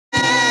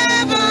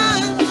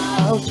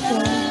without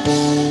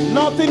strength.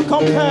 Nothing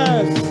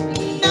compares.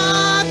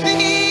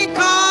 Nothing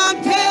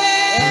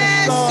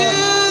compares to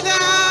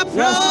the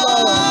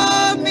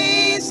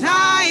promise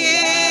I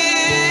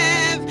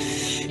have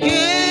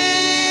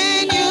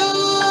in you.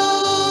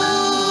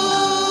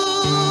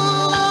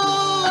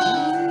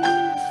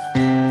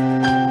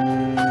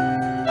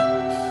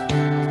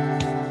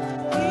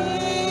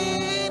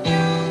 In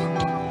you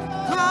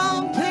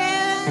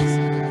compares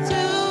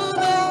to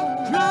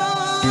the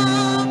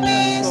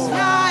promise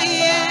I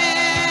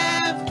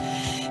have.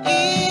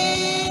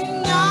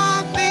 In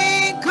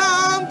nothing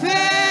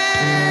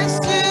compares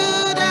to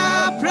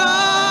the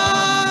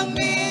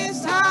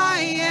promise I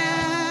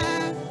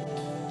have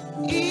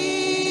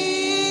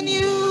in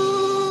you.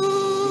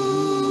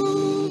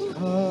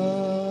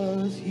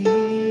 Because he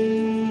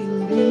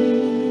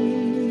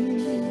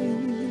lives,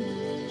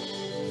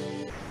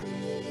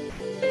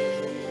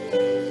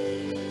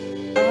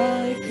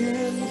 I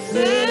can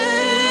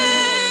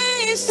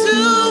Face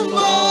tomorrow.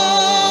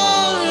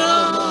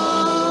 I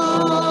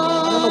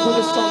don't know who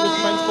this song is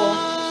meant for.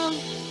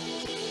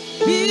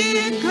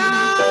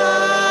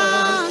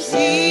 Because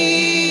he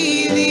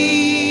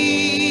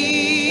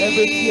lives.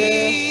 Every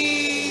fear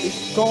is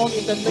gone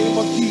in the name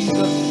of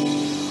Jesus.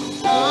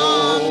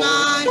 All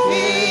my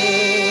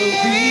fear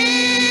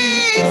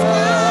is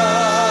gone.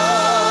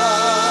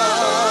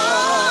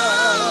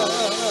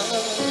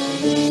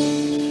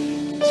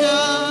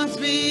 Just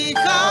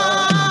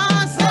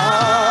because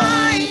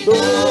I know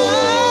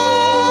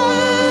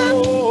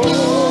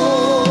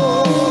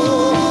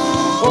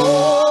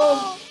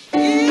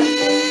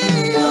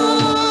He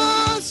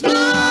knows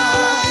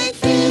my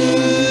future.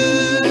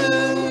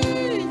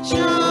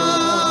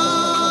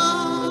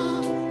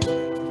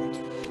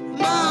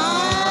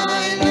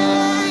 My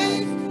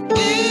life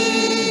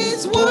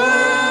is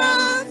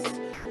worth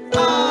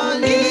a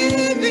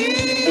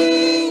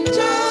living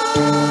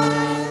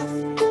just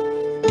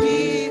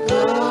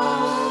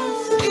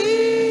because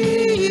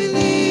He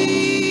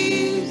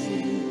lives.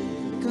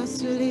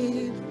 Because you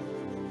live.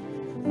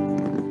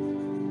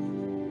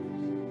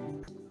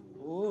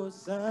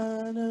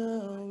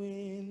 Hosanna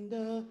in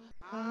the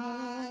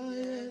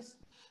highest,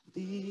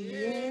 the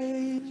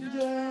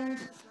angels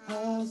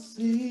are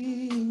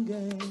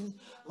singing.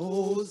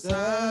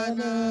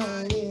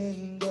 Hosanna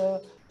in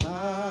the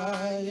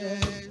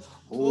highest,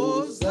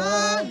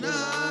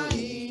 Hosanna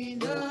in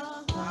the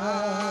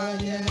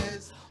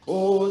highest,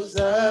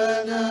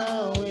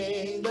 Hosanna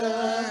in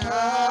the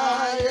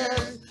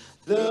highest.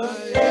 The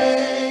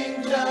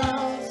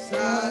angels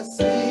are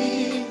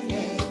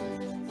singing.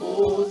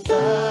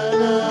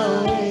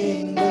 Hosanna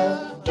in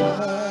the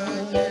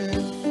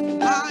highest.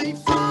 My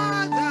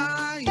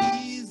Father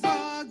is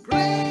the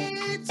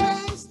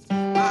greatest.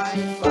 My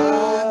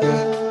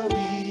Father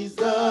is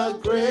the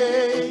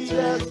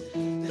greatest.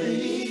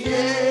 The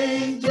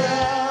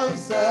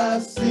angels are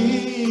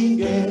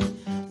singing.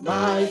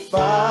 My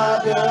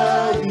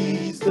Father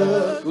is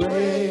the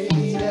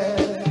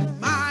greatest.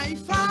 My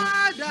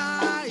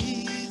Father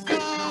is the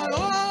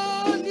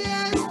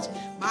holiest.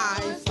 My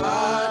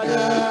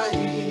Father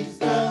is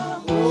the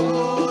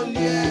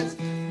holiest.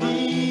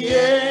 The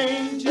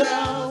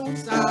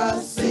angels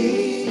are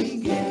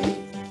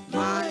singing.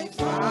 My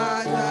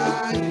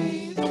Father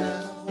is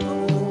the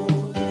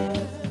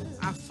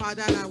holiest. Our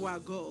Father and our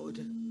God,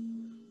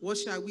 what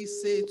shall we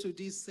say to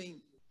this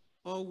thing?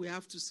 All we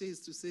have to say is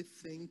to say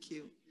thank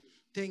you.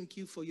 Thank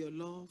you for your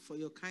love, for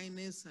your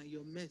kindness and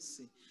your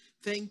mercy.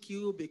 Thank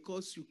you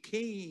because you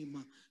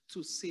came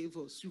to save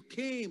us. You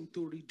came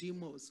to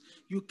redeem us.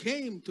 You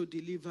came to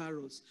deliver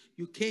us.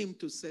 You came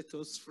to set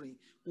us free.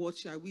 What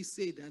shall we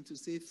say than to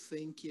say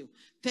thank you?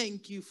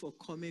 Thank you for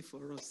coming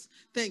for us.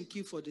 Thank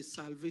you for the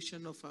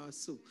salvation of our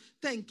soul.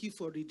 Thank you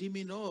for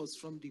redeeming us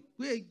from the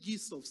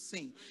wages of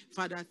sin.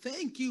 Father,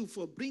 thank you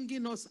for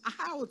bringing us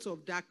out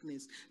of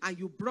darkness and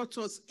you brought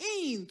us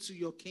into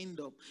your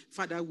kingdom.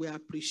 Father, we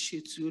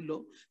appreciate you,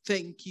 Lord.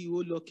 Thank you,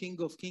 O Lord, King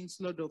of kings,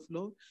 Lord of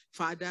lords.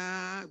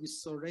 Father, we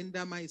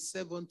surrender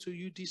myself unto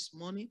you this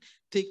morning.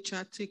 Take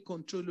charge, take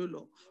control, O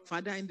Lord.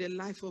 Father, in the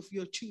life of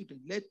your children,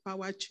 let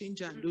power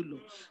change and O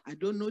Lord. I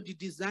don't know the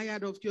desire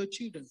of your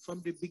children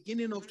from the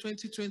beginning of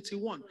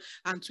 2021,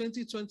 and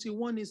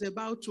 2021 is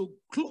about to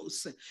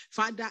close.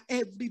 Father,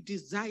 every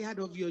desire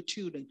of your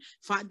children,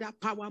 Father,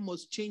 power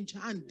must change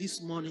hand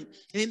this morning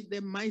in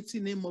the mighty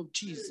name of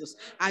Jesus.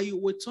 I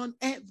will turn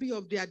every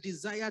of their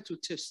desire to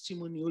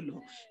testimony, O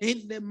Lord,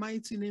 in the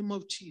mighty name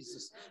of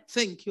Jesus.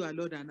 Thank you, our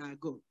Lord and our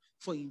God,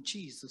 for in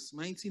Jesus'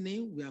 mighty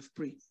name we have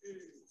prayed.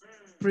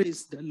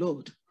 Praise the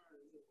Lord.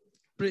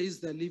 Praise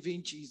the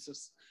living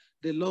Jesus.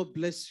 The Lord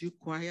bless you,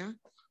 choir.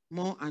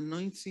 More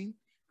anointing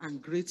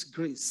and great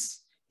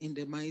grace in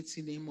the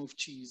mighty name of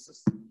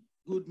Jesus.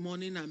 Good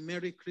morning and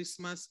Merry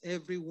Christmas,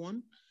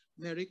 everyone.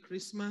 Merry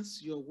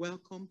Christmas. You're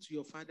welcome to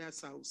your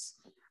Father's house.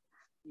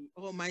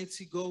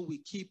 Almighty God will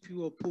keep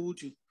you,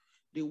 uphold you.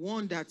 The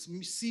one that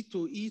see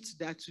to it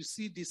that you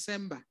see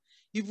December,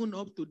 even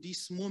up to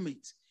this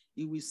moment,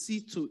 he will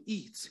see to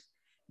it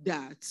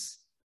that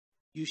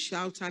you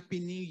shout Happy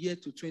New Year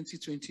to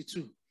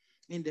 2022.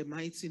 in the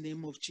mighty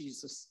name of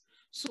Jesus.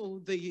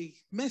 So the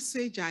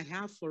message I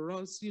have for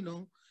us,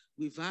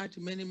 we've had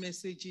many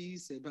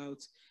messages about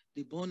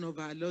the born of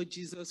our Lord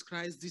Jesus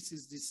Christ. This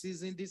is the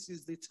season, this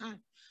is the time.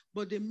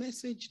 But the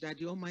message that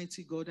the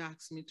Almighty God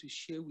asked me to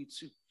share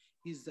with you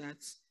is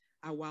that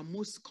our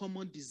most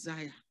common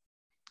desire,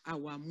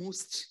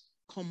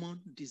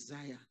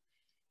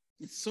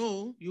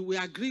 So you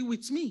will agree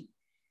with me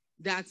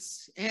that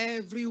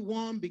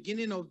everyone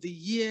beginning of the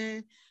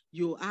year,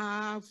 you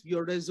have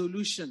your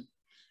resolution.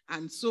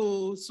 And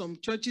so some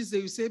churches, they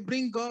will say,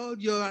 bring God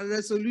your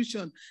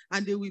resolution,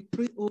 and they will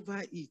pray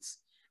over it.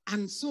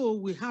 And so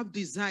we have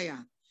desire,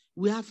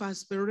 we have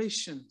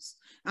aspirations.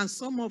 And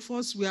some of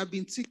us, we have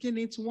been taking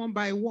it one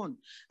by one.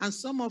 And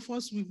some of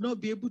us, we've not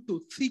been able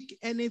to think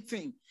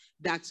anything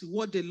that's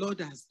what the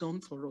Lord has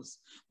done for us.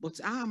 But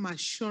I am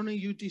assuring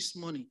you this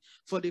morning,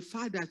 for the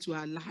fact that you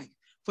are alive,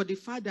 for the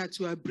fact that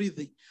you are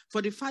breathing, for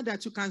the fact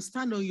that you can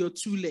stand on your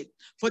two legs,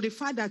 for the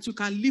fact that you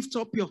can lift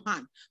up your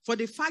hand, for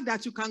the fact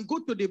that you can go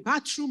to the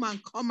bathroom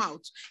and come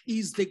out,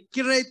 is the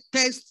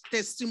greatest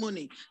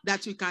testimony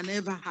that you can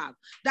ever have.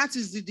 That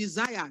is the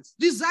desire.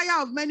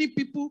 Desire of many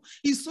people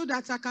is so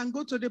that I can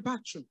go to the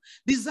bathroom.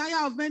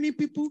 Desire of many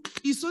people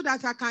is so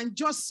that I can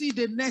just see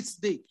the next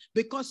day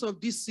because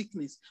of this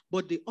sickness.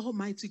 But the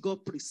Almighty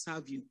God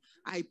preserve you.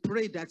 I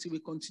pray that He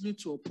will continue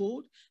to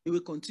uphold, He will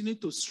continue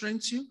to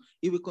strengthen you,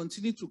 He will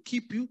continue to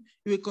keep you,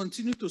 He will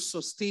continue to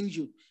sustain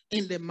you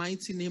in the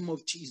mighty name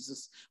of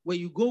Jesus. When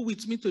you go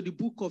with me to the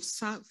book of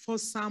 1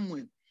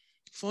 Samuel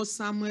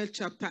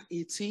chapter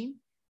 18,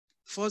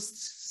 1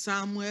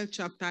 Samuel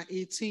chapter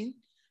 18,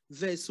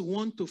 verse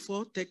 1 to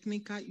 4.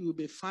 Technically, you will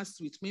be fast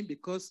with me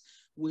because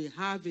we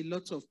have a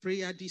lot of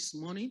prayer this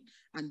morning,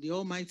 and the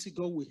Almighty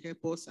God will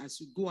help us as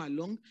we go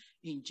along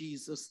in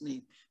Jesus'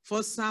 name.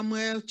 1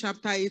 Samuel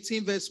chapter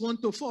 18, verse 1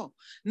 to 4.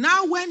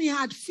 Now when he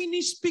had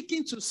finished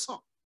speaking to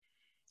Saul,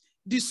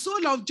 the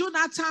soul of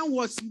Jonathan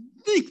was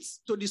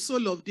mixed to the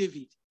soul of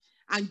David,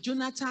 and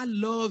Jonathan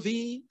loved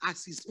him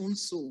as his own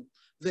soul.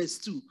 Verse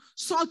 2.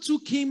 Saul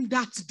took him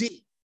that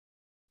day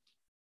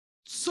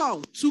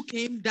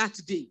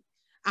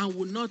and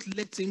would not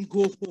let him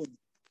go home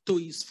to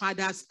his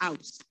father's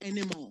house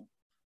anymore.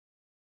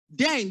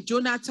 Then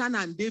Jonathan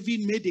and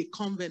David made a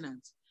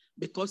covenant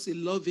because he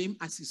loved him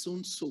as his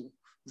own soul.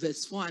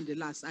 Verse 4 and the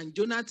last. And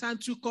Jonathan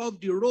took off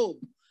the robe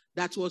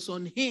that was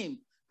on him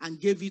and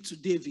gave it to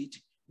David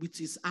with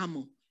his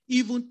armor,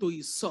 even to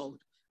his sword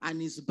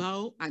and his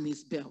bow and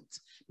his belt.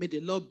 May the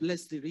Lord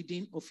bless the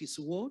reading of his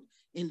word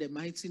in the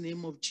mighty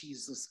name of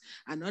Jesus.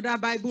 Another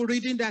Bible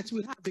reading that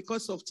we have,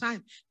 because of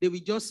time, they will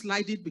just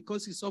slide it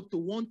because it's up to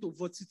 1 to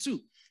 42.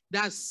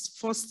 That's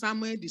 1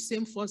 Samuel, the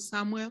same 1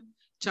 Samuel,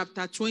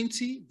 chapter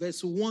 20,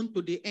 verse 1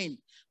 to the end,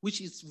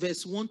 which is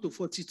verse 1 to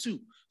 42.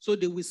 So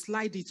they will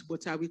slide it,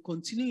 but I will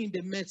continue in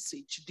the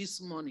message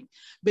this morning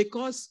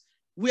because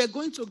we are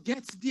going to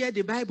get there,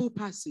 the Bible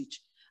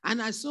passage.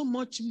 And I so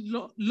much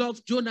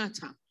love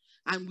Jonathan.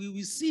 And we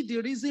will see the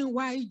reason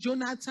why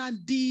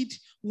Jonathan did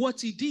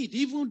what he did,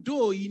 even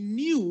though he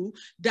knew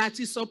that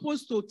he's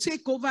supposed to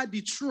take over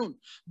the throne.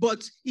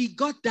 But he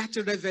got that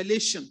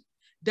revelation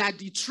that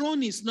the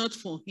throne is not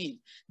for him,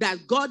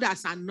 that God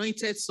has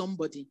anointed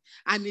somebody.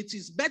 And it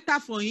is better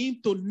for him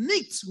to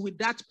knit with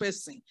that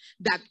person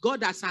that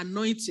God has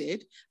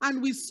anointed.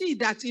 And we see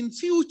that in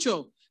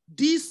future,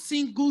 this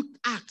single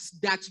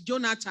act that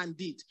Jonathan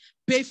did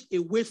paved a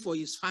way for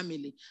his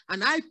family.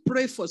 And I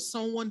pray for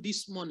someone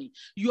this morning.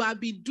 You have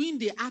been doing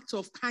the act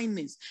of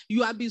kindness.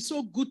 You have been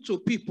so good to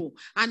people.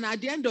 And at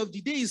the end of the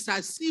day, it's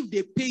as if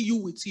they pay you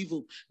with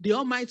evil. The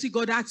Almighty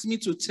God asked me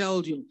to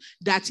tell you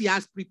that He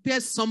has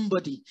prepared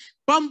somebody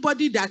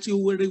that He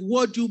will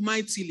reward you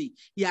mightily.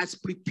 He has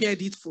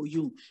prepared it for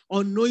you,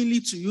 unknowingly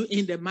to you,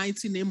 in the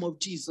mighty name of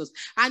Jesus.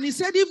 And He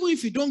said, even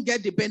if you don't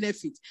get the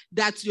benefit,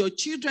 that your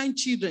children,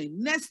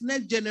 next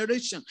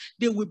generation,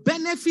 they will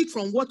benefit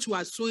from what you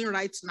are sowing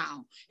right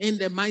now, in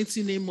the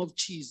mighty name of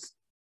Jesus.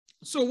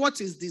 So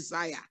what is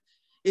desire?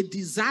 A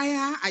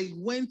desire, I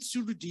went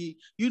through the,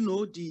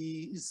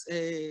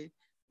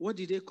 what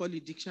did they call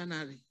it,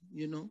 dictionary,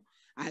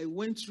 I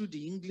went through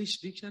the English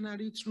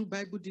dictionary, through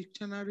Bible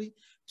dictionary,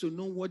 to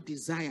know what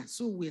desire.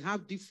 So we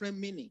have different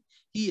meaning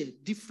here,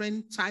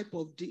 different type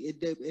of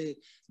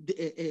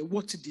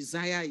what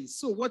desire is.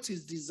 So what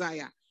is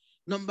desire?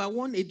 Number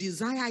one, a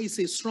desire is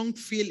a strong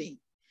feeling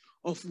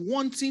of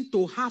wanting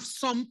to have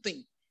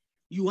something.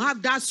 You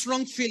have that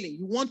strong feeling,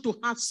 you want to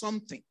have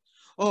something,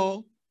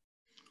 or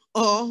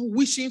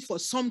wishing for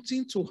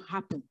something to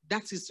happen.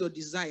 That is your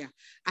desire.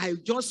 I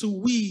just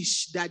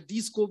wish that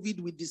this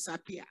COVID will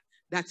disappear.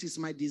 That is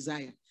my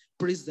desire.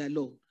 Praise the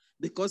Lord.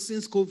 Because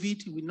since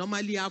COVID, we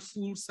normally have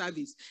full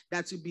service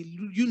that will be,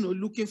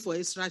 looking for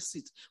extra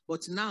seats.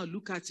 But now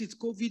look at it,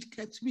 COVID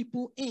kept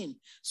people in.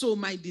 So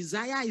my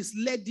desire is,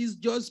 let this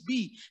just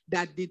be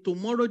that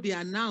tomorrow they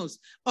announce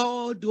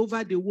all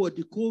over the world,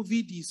 the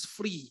COVID is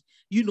free.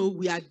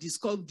 We are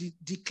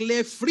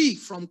declared free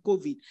from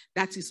COVID.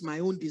 That is my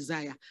own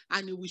desire.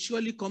 And it will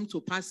surely come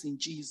to pass in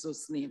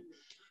Jesus' name.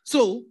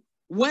 So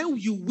When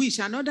you wish,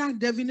 another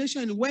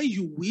definition, when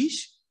you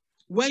wish,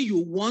 when you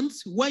want,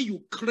 when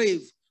you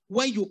crave,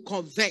 when you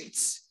covet.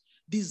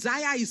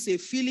 Desire is a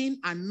feeling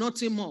and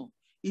nothing more.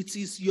 It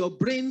is your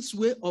brain's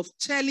way of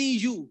telling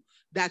you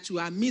that you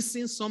are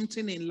missing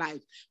something in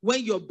life.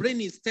 When your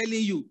brain is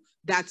telling you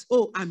that,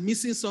 oh, I'm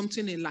missing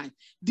something in life.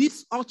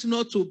 This ought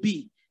not to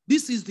be.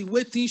 This is the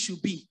way things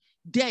should be.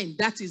 Then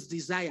that is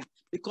desire,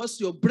 because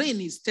your brain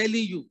is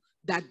telling you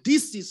that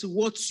this is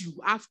what you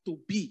have to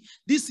be.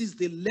 This is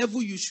the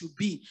level you should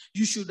be.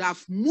 You should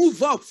have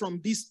moved up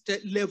from this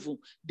level.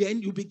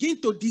 Then you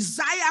begin to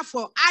desire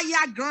for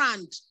higher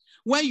ground.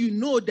 When you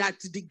know that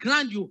the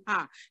ground you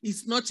are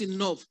is not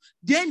enough,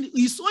 then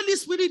it's Holy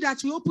Spirit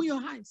that will open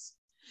your eyes.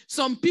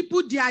 Some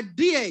people, they are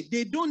there.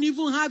 They don't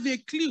even have a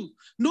clue.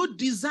 No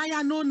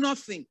desire, no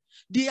nothing.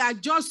 They are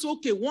just,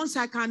 okay, once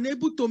I can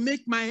able to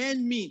make my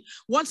end meet,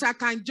 once I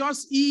can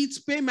just eat,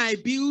 pay my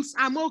bills,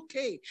 I'm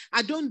okay.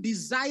 I don't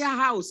desire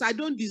house. I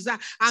don't desire.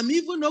 I'm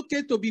even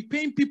okay to be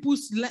paying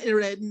people's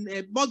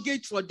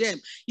mortgage for them.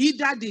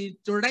 Either the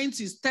rent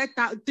is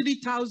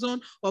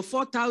 3,000 or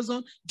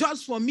 4,000.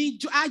 Just for me,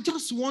 I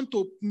just want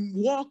to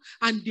work,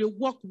 and they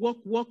work.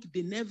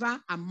 They never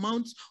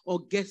amount or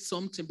get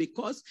something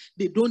because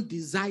they don't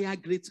desire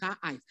greater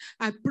height.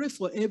 I pray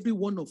for every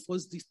one of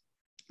us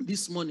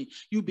this morning,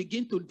 you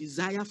begin to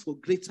desire for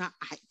greater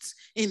heights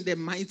in the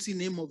mighty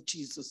name of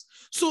Jesus.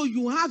 So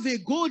you have a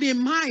goal in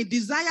mind.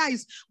 Desire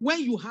is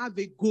when you have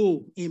a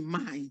goal in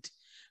mind.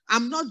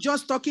 I'm not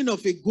just talking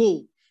of a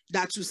goal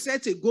that you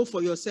set a goal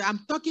for yourself.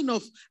 I'm talking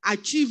of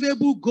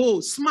achievable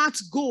goals, smart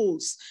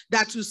goals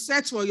that you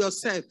set for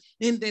yourself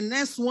in the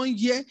next 1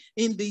 year,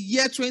 in the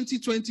year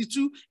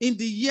 2022, in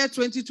the year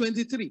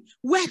 2023.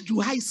 Where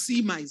do I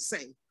see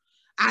myself?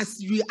 As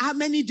we have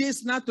many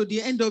days now to the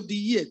end of the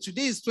year.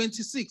 Today is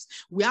 26.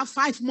 We have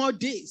 5 more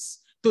days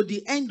to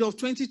the end of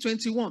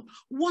 2021.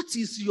 What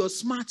is your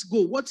smart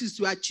goal? What is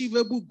your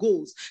achievable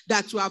goals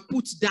that you have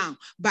put down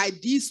by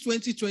this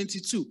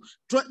 2022?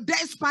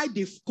 Despite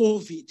the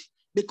COVID,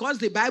 because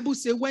the Bible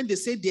says when they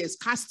say there's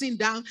casting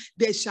down,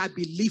 there shall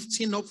be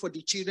lifting up for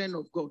the children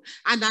of God.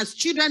 And as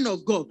children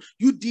of God,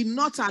 you did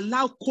not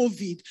allow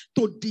COVID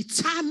to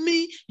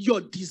determine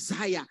your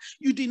desire.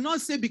 You did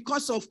not say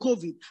because of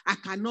COVID, I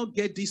cannot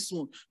get this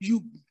one.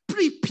 You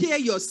prepare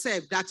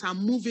yourself that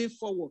I'm moving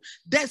forward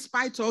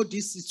despite all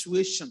this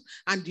situation,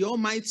 and the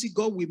Almighty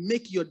God will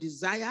make your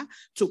desire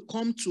to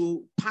come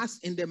to pass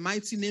in the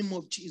mighty name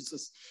of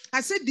Jesus.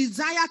 I said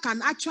desire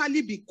can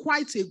actually be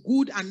quite a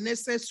good and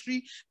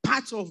necessary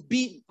part of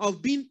being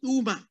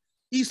human.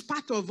 It's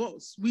part of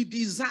us. We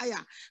desire,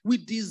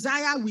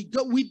 we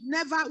go. We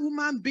never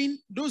human being,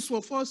 those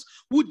of us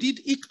who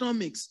did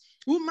economics,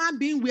 human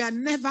being, we are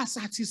never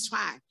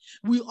satisfied.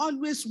 We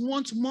always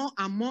want more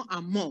and more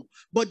and more.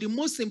 But the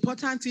most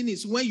important thing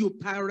is when you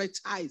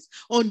prioritize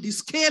on the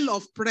scale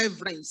of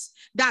preference.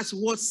 That's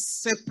what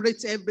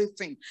separates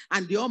everything.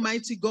 And the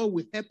Almighty God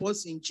will help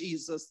us in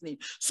Jesus' name.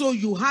 So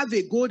you have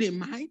a goal in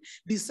mind.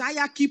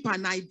 Desire keep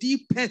an ideal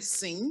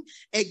person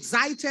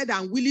excited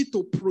and willing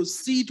to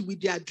proceed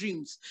with their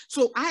dreams.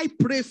 So I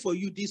pray for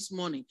you this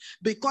morning.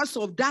 Because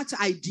of that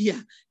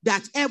idea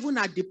that heaven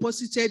had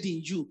deposited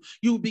in you,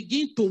 you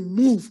begin to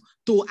move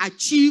to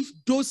achieve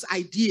those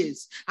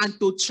ideas and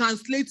to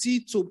translate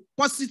it to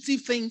positive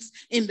things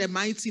in the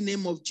mighty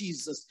name of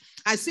Jesus.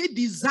 I say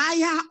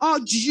desire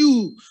urge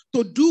you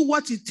to do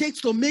what it takes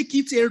to make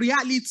it a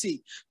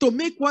reality, to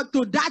make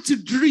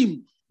that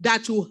dream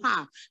that you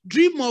have.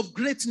 Dream of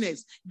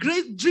greatness,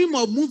 dream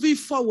of moving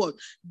forward,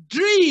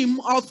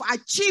 dream of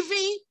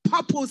achieving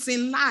purpose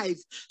in life.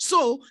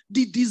 So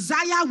the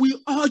desire will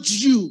urge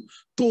you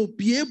to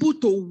be able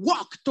to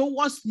walk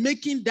towards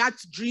making that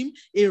dream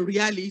a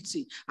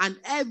reality. And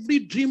every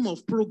dream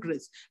of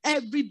progress,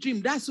 every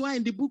dream. That's why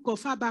in the book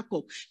of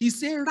Habakkuk, he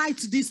said, write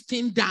this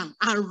thing down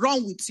and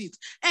run with it.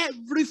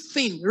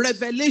 Everything,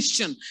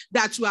 revelation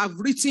that you have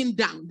written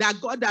down, that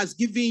God has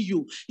given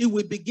you, it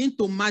will begin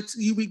to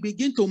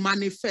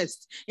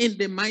manifest in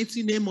the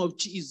mighty name of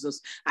Jesus.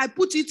 I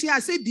put it here, I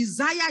say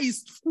desire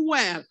is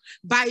fueled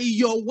by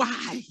your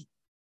why.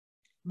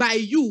 By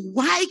you.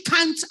 Why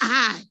can't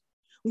I?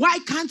 Why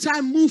can't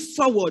I move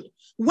forward?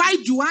 Why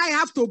do I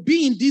have to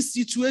be in this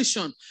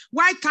situation?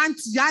 Why can't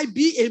I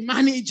be a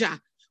manager?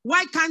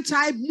 Why can't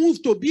I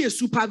move to be a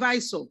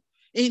supervisor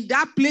in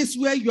that place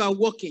where you are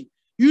working?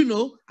 You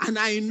know, and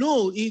I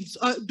know it's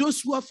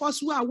those of us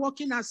who are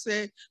working as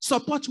a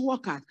support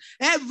worker,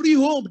 every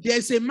home,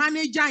 there's a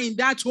manager in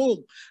that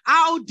home.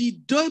 How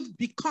did they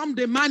become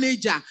the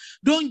manager?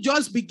 Don't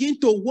just begin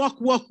to work.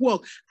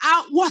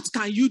 What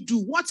can you do?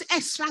 What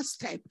extra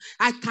step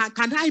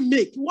can I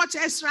make? What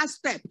extra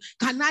step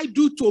can I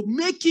do to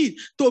make it,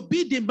 to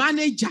be the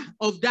manager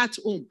of that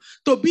home,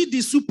 to be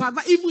the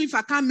supervisor, even if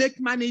I can't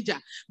make manager,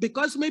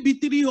 because maybe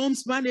 3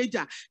 homes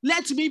manager,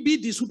 let me be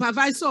the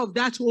supervisor of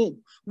that home.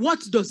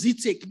 What does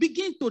it take?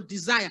 Begin to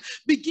desire.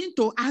 Begin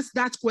to ask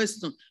that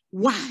question.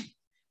 Why?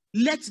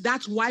 Let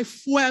that why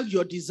fuel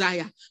your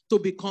desire to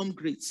become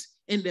great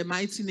in the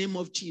mighty name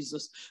of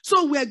Jesus.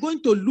 So we're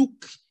going to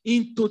look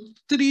into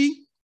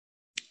 3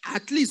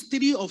 at least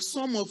 3 of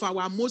some of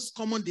our most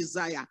common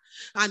desire.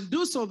 And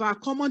those of our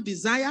common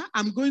desire,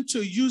 I'm going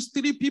to use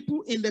 3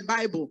 people in the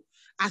Bible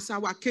as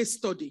our case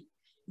study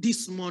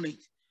this morning.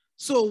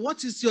 So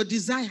what is your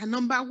desire?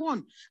 Number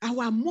 1,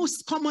 our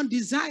most common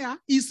desire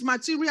is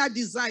material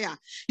desire.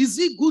 Is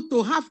it good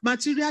to have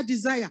material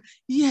desire?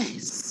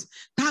 Yes.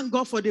 Thank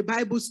God for the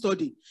Bible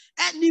study.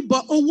 If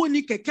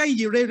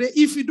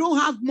you don't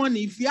have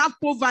money, if you have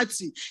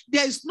poverty,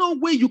 there is no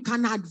way you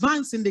can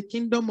advance in the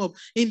kingdom of,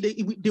 in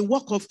the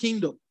work of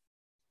kingdom.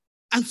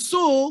 And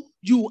so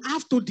you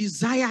have to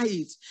desire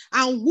it.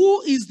 And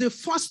who is the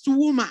first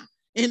woman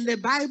in the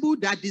Bible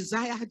that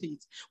desired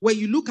it? When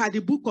you look at the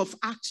book of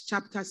Acts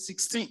chapter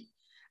 16,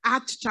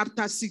 Acts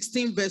chapter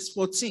 16 verse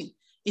 14,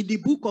 in the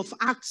book of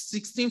Acts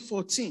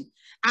 16:14,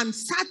 and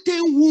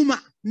certain woman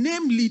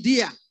named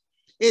Lydia,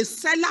 a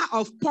seller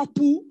of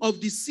purple of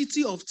the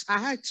city of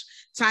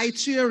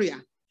Thyatira,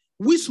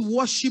 which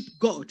worship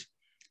God,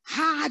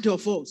 heard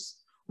of us,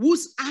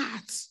 whose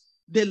hearts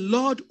the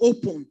Lord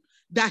opened,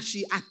 that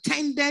she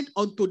attended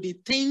unto the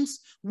things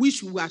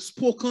which were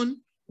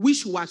spoken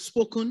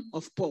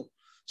of Paul.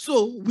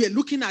 So we're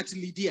looking at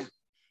Lydia.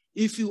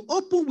 If you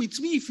open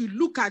with me, if you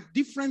look at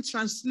different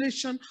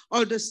translation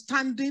or the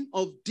standing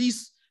of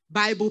this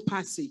Bible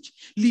passage,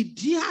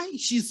 Lydia,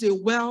 she's a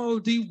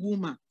wealthy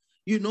woman.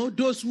 You know,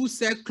 those who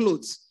sell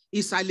clothes,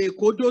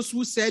 Isaleko, those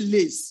who sell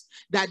lace,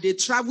 that they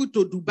travel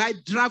to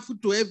Dubai, travel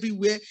to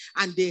everywhere,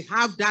 and they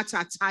have that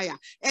attire.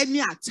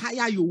 Any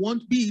attire you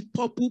want, be it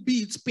purple,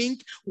 be it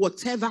pink,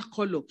 whatever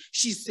color.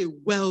 She's a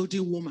wealthy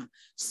woman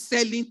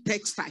selling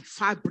textile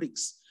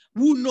fabrics.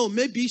 Who know,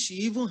 maybe she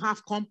even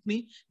have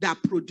company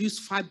that produce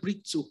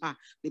fabric to her.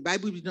 The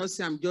Bible did not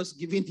say, I'm just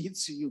giving it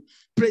to you.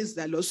 Praise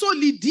the Lord. So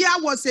Lydia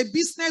was a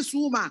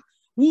businesswoman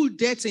who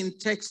dealt in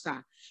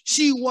textile.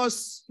 She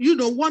was, you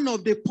know, one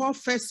of the poor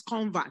first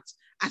converts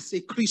as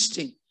a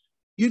Christian.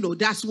 You know,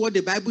 that's what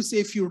the Bible says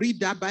if you read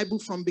that Bible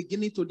from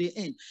beginning to the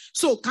end.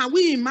 So can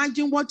we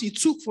imagine what it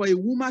took for a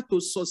woman to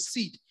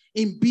succeed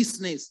in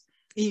business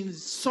in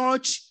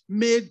such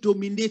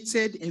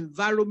male-dominated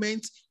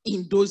environment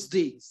in those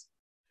days?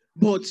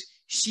 But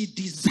she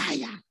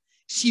desired,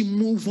 she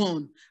moved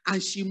on,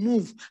 and she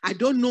moved. I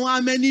don't know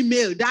how many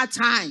male that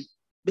time,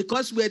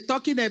 because we're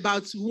talking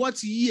about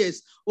what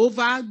years,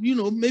 over, you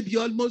know, maybe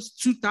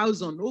almost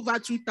 2,000, over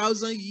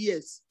 2,000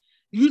 years.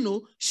 You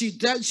know,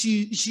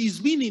 she's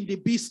been in the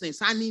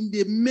business and in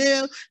the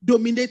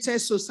male-dominated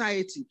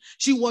society.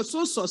 She was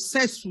so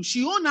successful.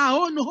 She owned her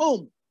own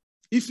home.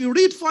 If you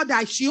read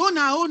further, she owned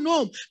her own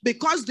home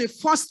because the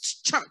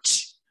first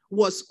church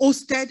was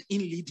hosted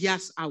in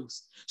Lydia's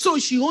house. So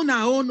she owned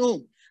her own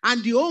home.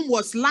 And the home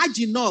was large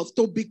enough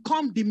to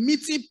become the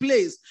meeting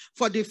place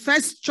for the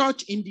first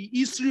church in the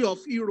history of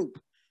Europe.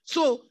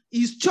 So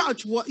his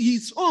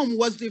home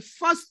was the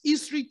first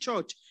history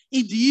church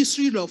in the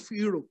history of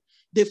Europe.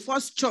 The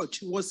first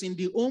church was in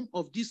the home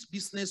of this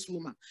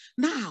businesswoman.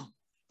 Now,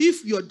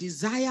 if your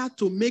desire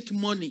to make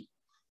money,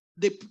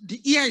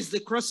 here is the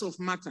cross of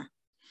matter.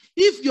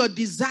 If your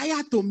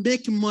desire to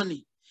make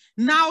money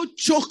now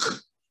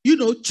choke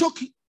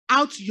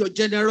out your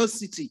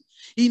generosity,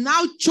 it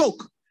now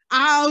choke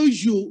how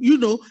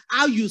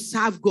you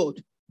serve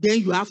God, then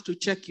you have to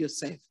check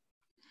yourself.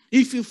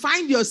 If you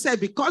find yourself,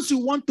 because you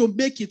want to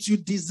make it, you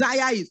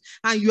desire it,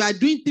 and you are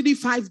doing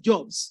 3-5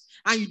 jobs,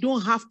 and you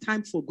don't have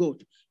time for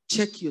God,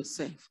 check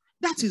yourself.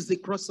 That is the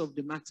cross of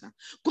the matter.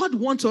 God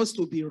wants us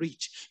to be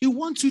rich. He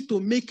wants you to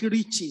make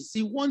riches.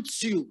 He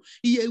wants you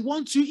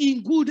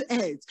in good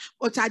health.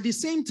 But at the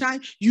same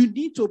time, you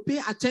need to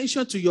pay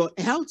attention to your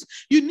health.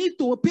 You need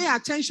to pay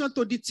attention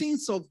to the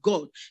things of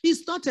God.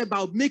 It's not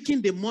about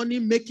making the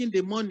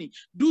money.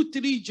 Do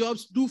 3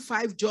 jobs, do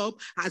 5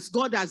 jobs, as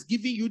God has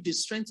given you the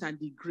strength and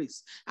the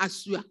grace.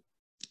 As you are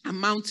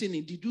amounting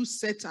it, did you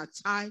set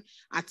aside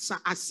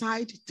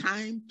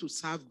time to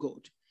serve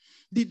God?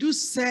 Did you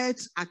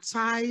set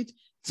aside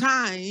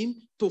time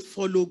to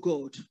follow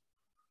God?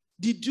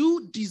 Did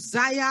you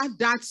desire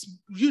that,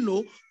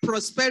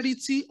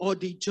 prosperity or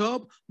the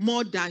job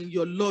more than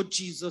your Lord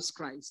Jesus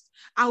Christ?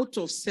 Out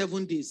of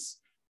 7 days,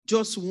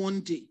 just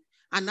 1 day.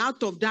 And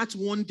out of that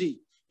 1 day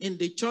in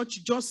the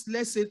church, just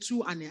let's say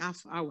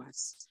 2.5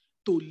 hours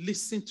to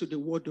listen to the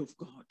word of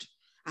God.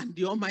 And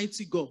the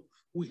Almighty God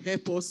will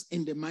help us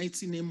in the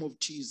mighty name of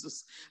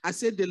Jesus. I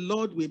said the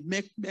Lord will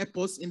help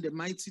us in the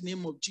mighty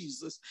name of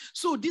Jesus.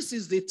 So this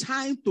is the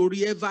time to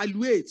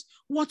reevaluate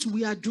what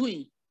we are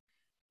doing.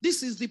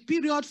 This is the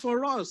period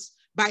for us.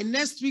 By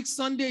next week,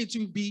 Sunday, it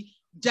will be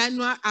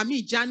January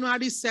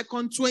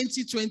 2nd,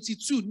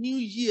 2022, New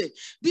Year.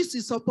 This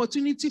is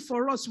opportunity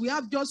for us. We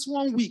have just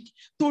 1 week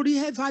to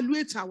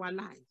reevaluate our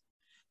life.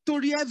 To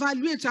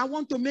reevaluate, I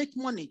want to make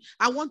money.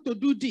 I want to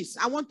do this.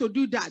 I want to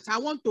do that. I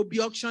want to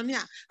be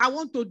auctioneer. I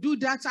want to do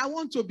that. I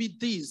want to be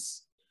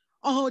this.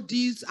 All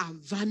these are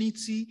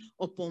vanity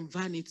upon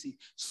vanity.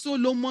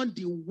 Solomon,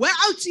 the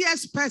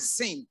wealthiest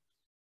person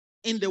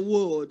in the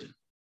world,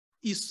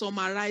 he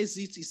summarized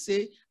it. He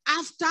said,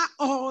 after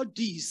all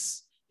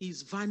this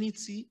is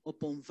vanity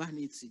upon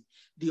vanity.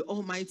 The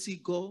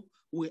Almighty God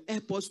will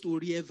help us to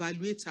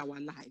reevaluate our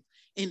life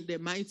in the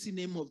mighty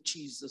name of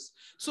Jesus.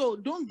 So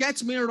don't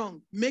get me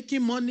wrong.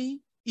 Making money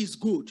is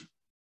good.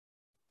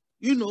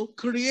 You know,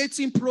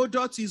 creating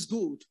products is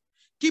good.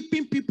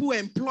 Keeping people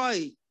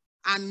employed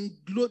and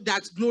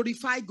that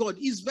glorify God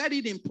is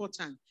very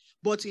important.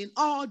 But in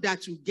all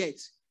that you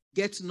get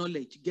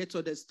knowledge, get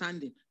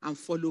understanding, and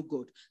follow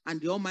God. And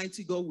the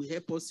Almighty God will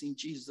help us in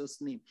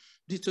Jesus' name.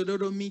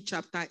 Deuteronomy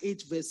chapter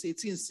 8 verse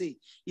 18 say,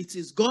 it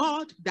is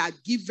God that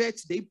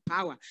giveth the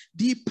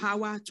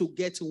power to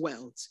get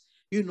wealth.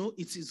 You know,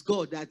 it is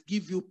God that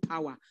give you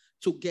power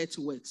to get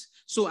wealth.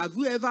 So have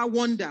you ever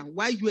wondered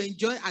why you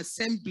enjoy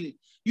assembly?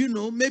 You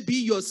know, maybe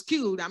you're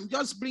skilled. I'm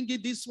just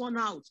bringing this one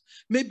out.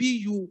 Maybe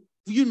you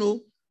know,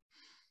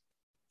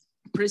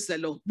 praise the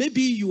Lord.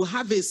 Maybe you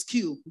have a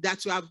skill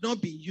that you have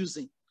not been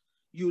using.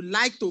 You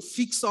like to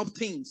fix up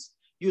things.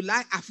 You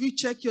like, have you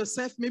checked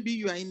yourself? Maybe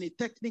you are in a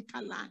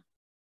technical line.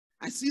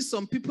 I see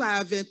some people, I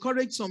have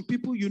encouraged some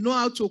people, you know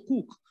how to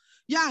cook.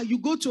 Yeah, you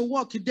go to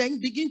work, then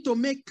begin to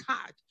make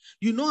card.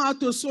 You know how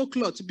to sew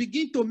cloth,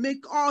 begin to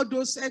make all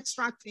those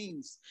extra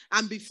things.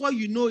 And before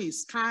you know it,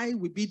 sky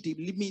will be the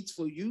limit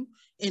for you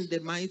in the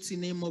mighty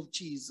name of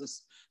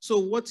Jesus. So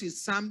what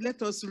is Psalm?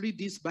 Let us read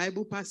this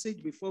Bible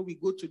passage before we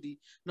go to the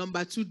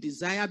number 2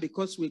 desire,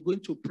 because we're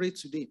going to pray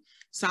today.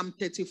 Psalm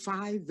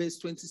 35 verse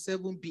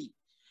 27b.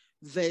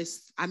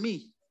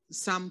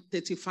 Psalm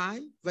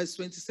 35 verse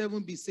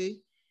 27b say,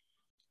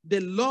 the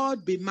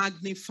Lord be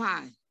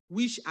magnified,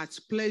 which has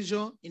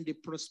pleasure in the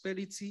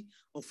prosperity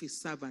of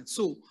his servant.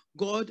 So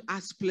God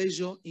has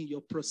pleasure in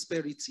your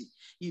prosperity.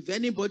 If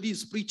anybody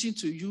is preaching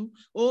to you,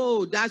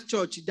 oh, that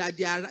church that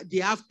they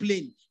have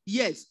plane.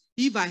 Yes,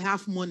 if I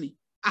have money,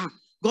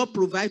 God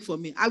provide for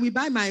me. I will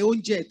buy my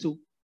own jet too.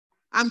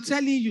 I'm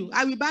telling you,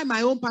 I will buy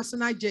my own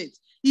personal jet.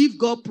 If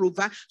God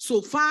provide,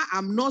 so far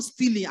I'm not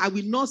stealing. I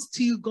will not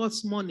steal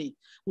God's money.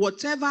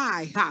 Whatever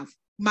I have,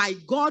 my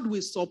God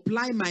will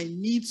supply my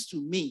needs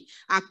to me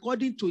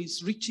according to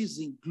his riches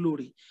in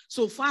glory.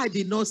 So far I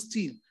did not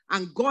steal.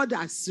 And God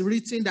has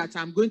written that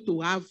I'm going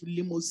to have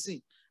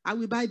limousine. I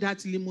will buy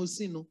that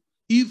limousine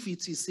if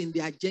it is in the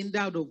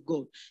agenda of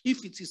God.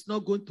 If it is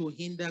not going to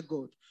hinder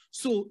God.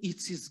 So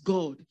it is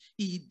God.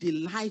 He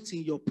delights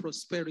in your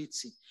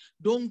prosperity.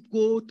 Don't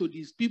go to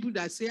these people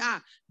that say,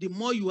 the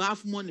more you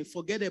have money,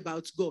 forget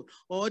about God.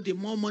 Or the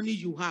more money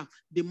you have,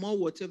 the more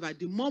whatever.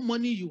 The more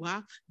money you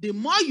have, the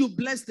more you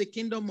bless the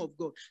kingdom of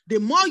God. The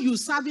more you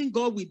serving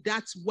God with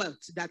that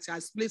wealth that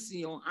has placed in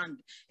your hand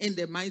in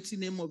the mighty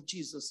name of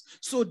Jesus.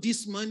 So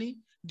this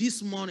morning,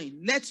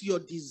 let your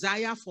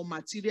desire for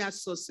material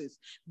sources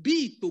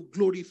be to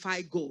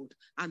glorify God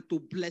and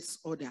to bless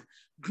others.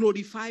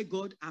 Glorify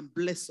God and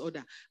bless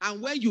others.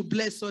 And when you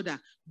bless others,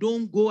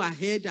 don't go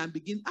ahead and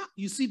begin.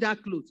 You see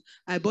that clothes?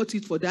 I bought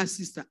it for that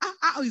sister.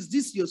 How is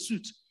this your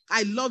suit?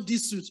 I love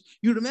this suit.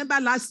 You remember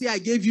last year I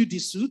gave you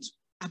this suit?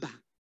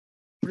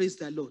 Praise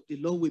the Lord. The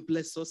Lord will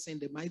bless us in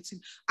the mighty.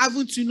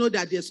 Haven't you know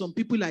that there's some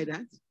people like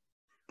that?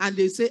 And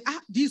they say,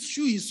 this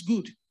shoe is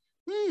good.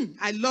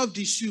 I love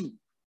this shoe.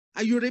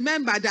 And you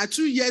remember that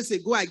 2 years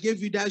ago I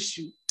gave you that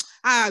shoe.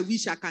 I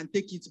wish I can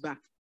take it back.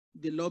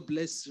 The Lord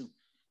bless you.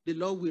 The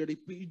Lord will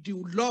repeat. The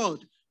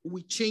Lord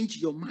will change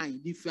your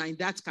mind if you are in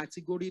that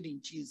category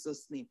in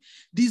Jesus' name.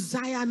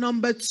 Desire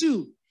number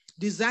 2,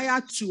 desire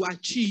to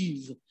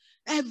achieve.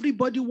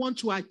 Everybody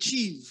wants to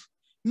achieve.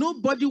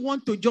 Nobody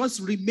wants to just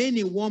remain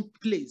in one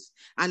place.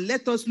 And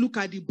let us look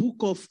at the book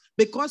of,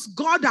 because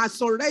God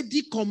has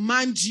already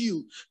commanded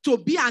you to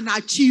be an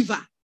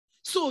achiever.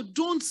 So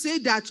don't say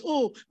that,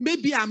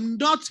 maybe I'm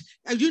not,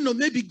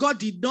 maybe God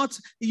did not,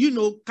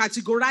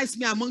 categorize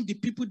me among the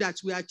people that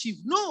we achieve.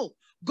 No.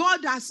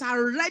 God has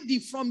already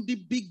from the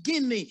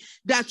beginning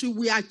that you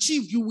will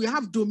achieve, you will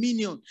have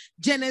dominion.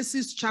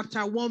 Genesis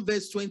chapter 1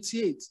 verse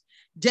 28.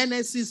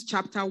 Genesis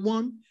chapter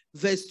 1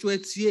 verse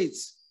 28.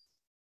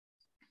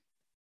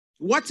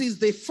 What is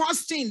the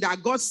first thing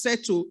that God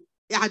said to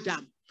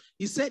Adam?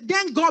 He said,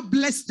 then God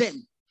blessed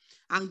them.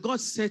 And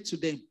God said to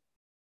them,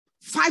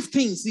 5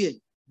 things here.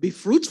 Be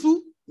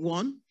fruitful,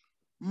 1.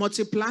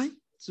 Multiply,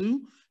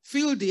 2.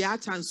 Fill the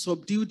earth and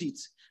subdue it.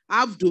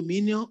 Have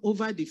dominion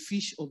over the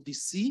fish of the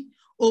sea,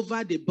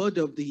 over the bird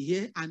of the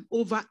air, and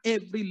over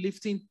every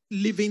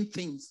living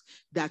things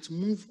that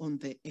move on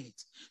the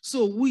earth.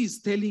 So who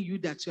is telling you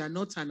that you are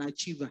not an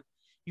achiever?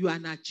 You are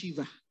an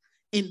achiever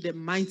in the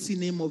mighty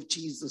name of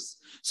Jesus.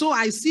 So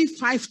I see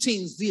 5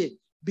 things there.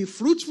 Be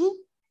fruitful,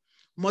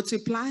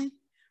 multiply,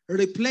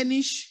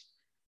 replenish,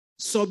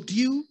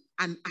 subdue,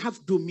 and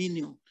have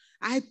dominion.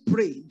 I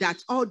pray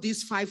that all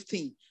these 5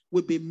 things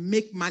will be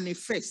made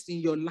manifest in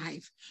your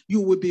life. You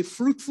will be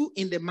fruitful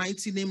in the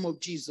mighty name of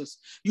Jesus.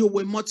 You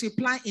will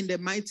multiply in the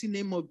mighty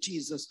name of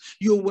Jesus.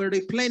 You will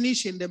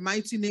replenish in the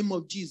mighty name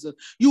of Jesus.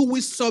 You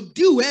will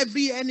subdue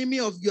every enemy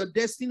of your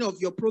destiny,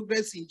 of your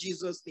progress in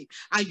Jesus' name.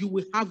 And you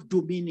will have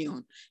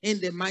dominion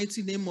in the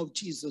mighty name of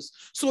Jesus.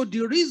 So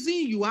the reason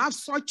you have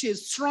such a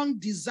strong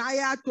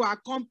desire to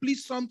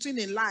accomplish something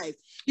in life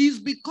is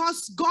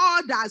because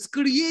God has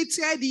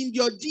created in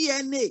your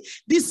DNA.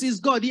 This is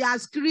God. He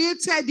has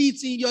created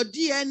it in your your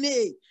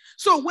DNA.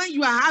 So when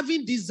you are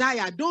having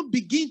desire, don't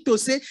begin to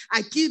say,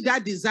 I kill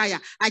that desire.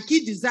 I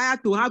kill desire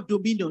to have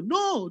dominion.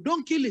 No,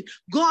 don't kill it.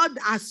 God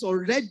has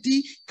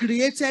already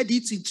created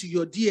it into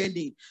your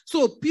DNA.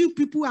 So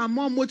people are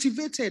more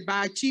motivated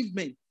by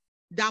achievement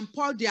than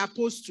Paul the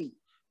Apostle.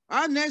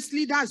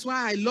 Honestly, that's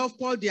why I love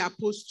Paul the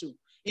Apostle.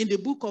 In the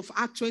book of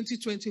Acts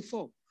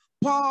 20:24,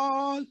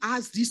 Paul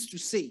has this to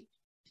say.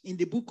 In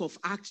the book of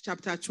Acts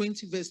chapter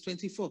 20 verse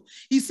 24.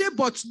 He said,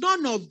 but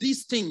none of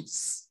these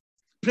things,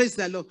 praise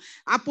the Lord.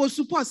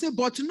 Apostle Paul said,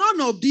 but none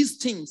of these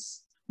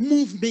things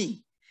move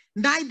me.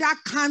 Neither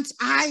can't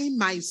I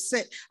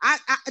myself,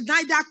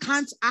 neither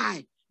can't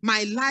I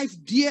my life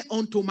dear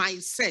unto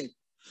myself,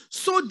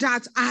 so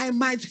that I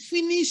might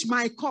finish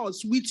my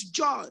course with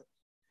joy,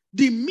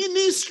 the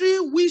ministry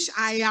which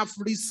I have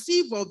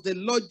received of the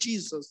Lord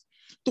Jesus,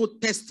 to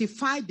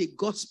testify the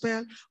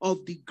gospel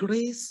of the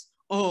grace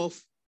of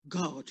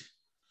God.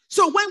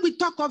 So when we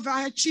talk of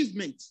our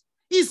achievement,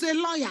 he's a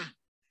lawyer.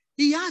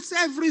 He has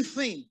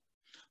everything.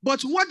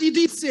 But what did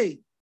he say?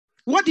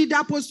 What did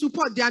Apostle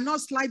Paul? They are not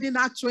sliding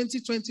at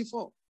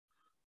 2024.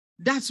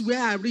 That's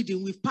where I'm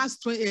reading. We've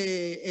passed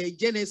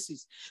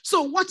Genesis.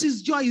 So what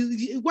is joy?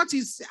 What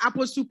is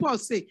Apostle Paul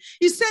say?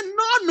 He said,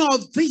 none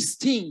of these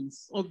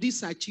things, of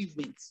these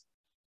achievements.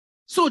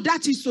 So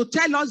that is to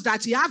tell us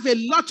that he have a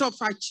lot of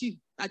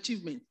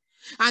achievement.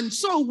 And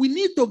so we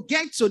need to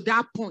get to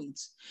that point.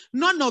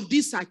 None of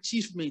these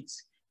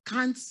achievements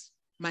counts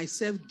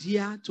myself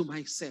dear to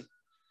myself,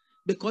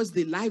 because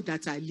the life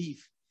that I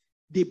live,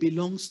 they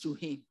belongs to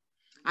him.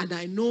 And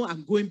I know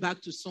I'm going back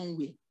to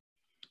somewhere.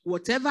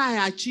 Whatever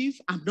I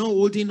achieve, I'm not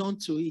holding on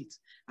to it.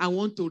 I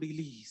want to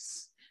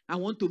release. I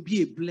want to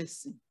be a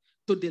blessing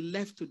to the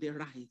left, to the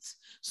right,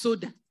 so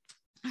that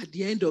at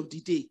the end of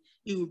the day,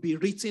 it will be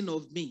written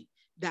of me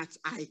that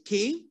I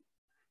came,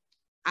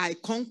 I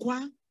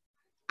conquered,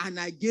 and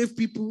I gave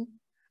people,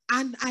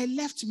 and I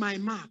left my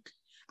mark.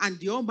 And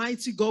the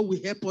Almighty God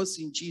will help us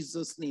in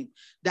Jesus' name,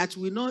 that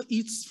we not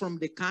eat from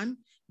the can,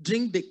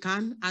 drink the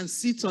can, and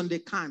sit on the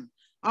can.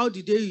 How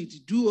did they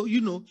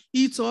do?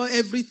 Eat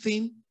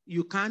everything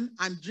you can,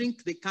 and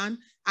drink the can,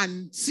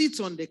 and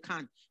sit on the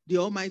can. The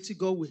Almighty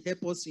God will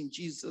help us in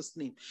Jesus'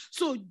 name.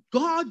 So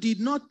God did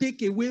not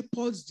take away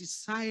Paul's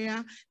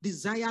desire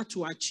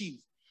to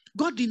achieve.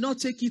 God did not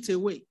take it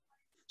away.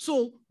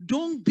 So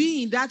don't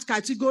be in that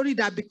category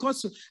that,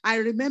 because I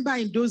remember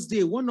in those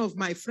days, one of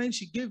my friends,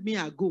 she gave me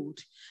a gold.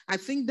 I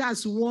think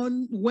that's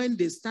one when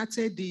they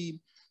started the,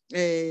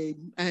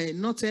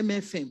 not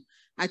MFM.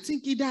 I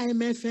think either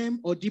MFM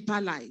or Deeper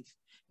Life,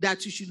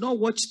 that you should not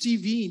watch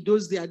TV in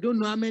those days. I don't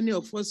know how many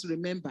of us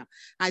remember.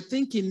 I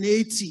think in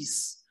the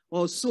 80s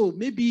or so,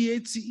 maybe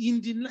in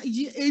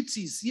the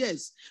 80s,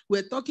 yes.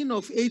 We're talking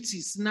of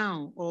 80s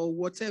now or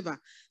whatever.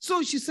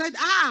 So she said,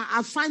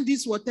 I find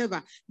this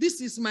whatever.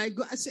 This is my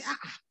God. I say,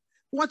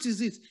 what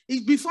is it?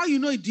 Before you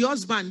know it, the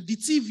husband, the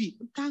TV.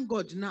 Thank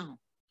God now.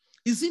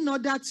 Is it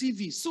not that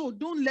TV? So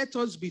don't let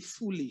us be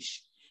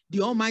foolish.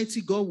 The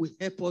Almighty God will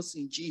help us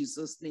in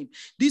Jesus' name.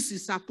 This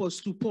is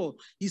Apostle Paul.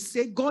 He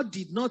said God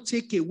did not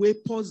take away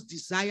Paul's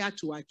desire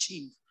to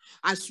achieve.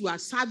 As you are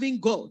serving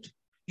God,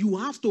 you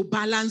have to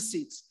balance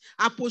it.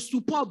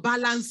 Apostle Paul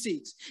balanced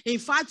it. In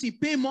fact, he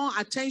paid more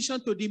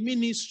attention to the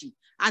ministry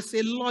as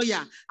a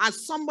lawyer,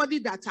 as somebody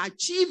that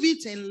achieved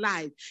it in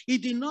life. He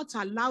did not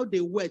allow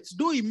the words,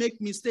 though he make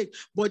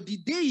mistakes, but the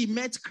day he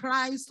met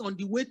Christ on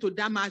the way to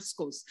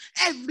Damascus,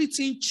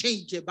 everything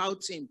changed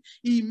about him.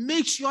 He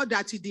made sure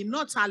that he did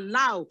not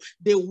allow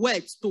the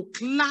words to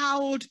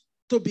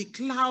be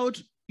cloud,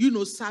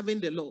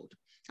 serving the Lord.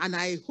 And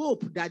I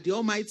hope that the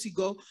Almighty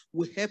God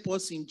will help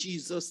us in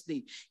Jesus'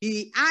 name.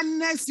 He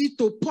harnessed it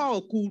to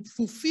Paul could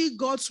fulfill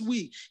God's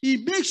will. He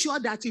makes sure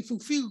that he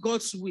fulfilled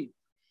God's will.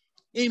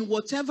 In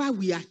whatever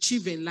we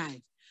achieve in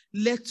life,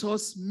 let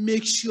us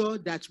make sure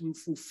that we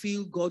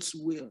fulfill God's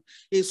will.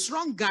 A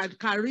strong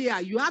career,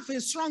 you have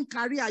a strong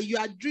career, you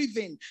are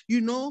driven,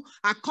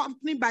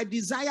 accompanied by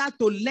desire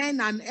to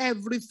learn and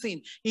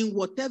everything. In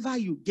whatever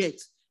you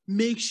get,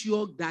 make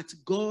sure that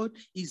God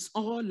is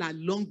all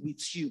along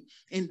with you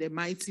in the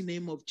mighty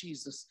name of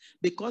Jesus.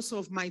 Because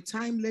of my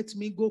time, let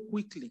me go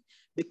quickly,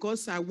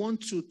 because I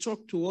want to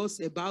talk to us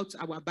about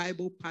our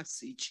Bible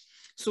passage.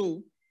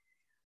 So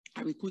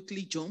I will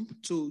quickly jump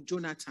to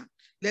Jonathan.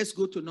 Let's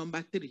go to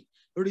number 3,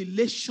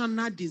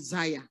 relational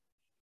desire.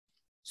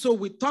 So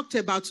we talked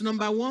about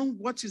number 1.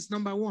 What is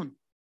number 1?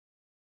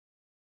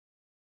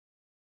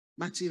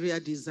 Material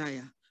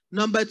desire.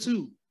 Number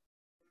 2.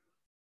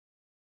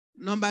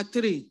 Number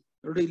 3,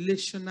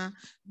 relational.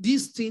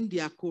 These things, they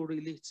are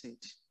correlated.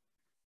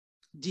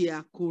 They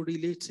are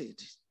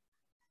correlated.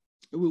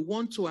 We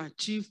want to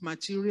achieve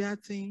material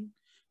thing.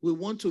 We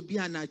want to be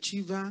an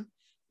achiever.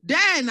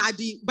 Then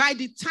by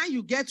the time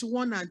you get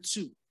 1 and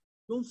 2,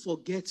 don't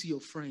forget your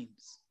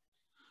friends.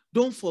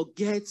 Don't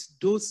forget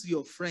those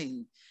your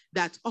friends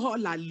that all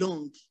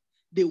along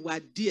they were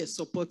there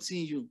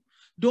supporting you.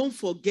 Don't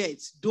forget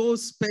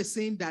those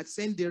persons that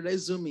send the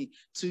resume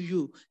to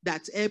you,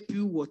 that help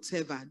you,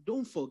 whatever.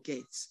 Don't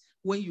forget.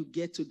 when you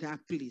get to that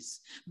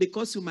place,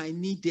 because you might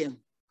need them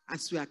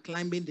as you are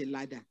climbing the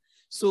ladder.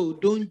 So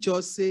don't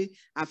just say,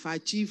 I've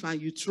achieved,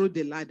 and you throw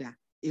the ladder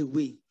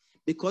away,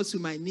 because you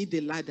might need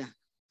the ladder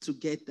to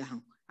get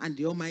down. And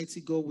the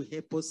Almighty God will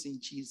help us in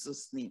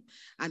Jesus' name.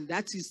 And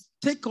that is,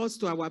 take us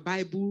to our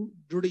Bible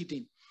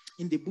reading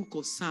in the book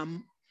of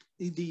Psalm,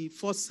 in the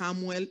 1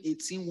 Samuel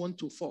 18,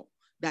 1-4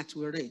 that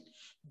we read.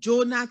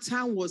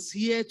 Jonathan was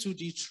here to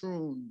the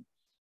throne.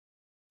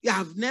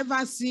 I've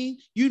never seen,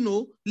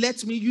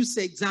 let me use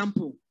the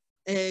example,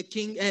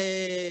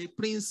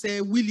 Prince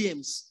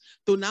Williams,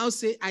 to now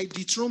say, I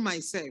dethrone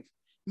myself.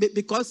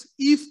 Because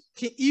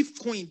if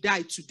Queen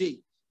died today,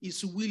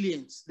 it's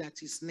Williams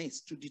that is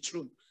next to the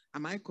throne.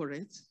 Am I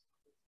correct?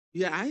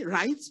 Yeah,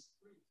 right?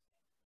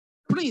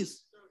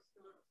 Prince.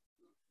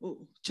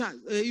 Oh,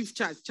 Charles, if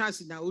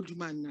Charles is an old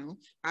man now,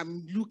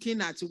 I'm looking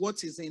at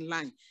what is in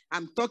line.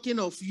 I'm talking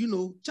of,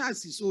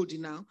 Charles is old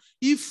now.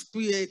 If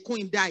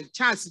Queen died,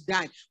 Charles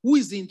died, who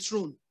is in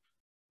throne?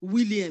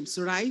 Williams,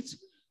 right?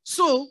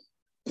 So,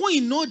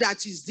 Queen know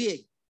that is there.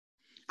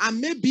 And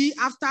maybe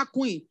after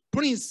Queen,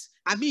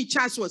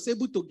 Charles was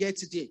able to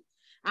get there.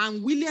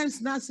 And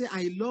Williams now say,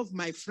 I love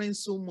my friend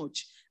so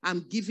much.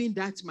 I'm giving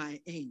that my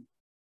aim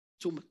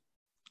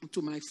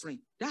to my friend.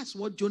 That's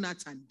what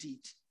Jonathan did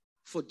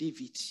for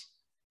David.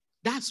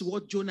 That's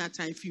what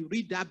Jonathan, if you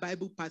read that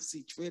Bible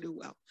passage very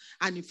well,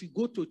 and if you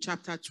go to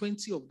chapter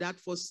 20 of that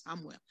 1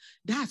 Samuel,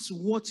 that's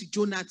what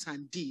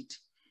Jonathan did.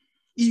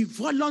 He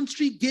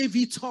voluntarily gave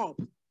it up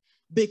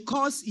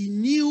because he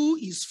knew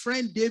his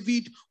friend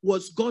David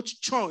was God's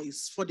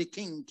choice for the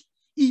king.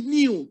 He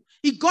knew.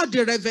 He got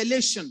the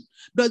revelation.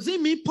 Does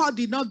it mean Saul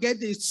did not get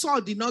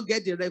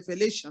the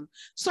revelation?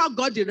 Saul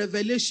got the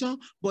revelation,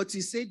 but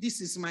he said,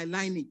 this is my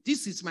lineage.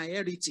 This is my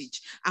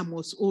heritage. I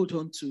must hold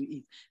on to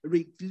it.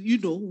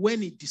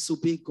 When he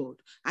disobeyed God.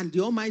 And the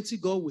Almighty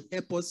God will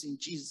help us in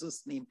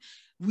Jesus' name.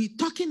 We're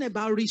talking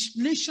about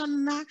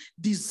relational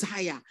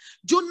desire.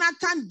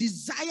 Jonathan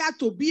desired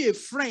to be a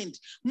friend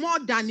more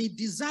than he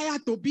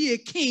desired to be a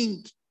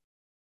king.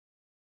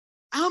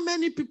 How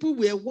many people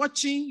were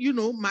watching,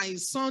 my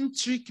son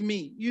tricked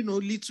me,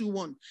 little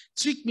one,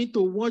 tricked me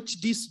to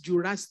watch this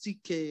Jurassic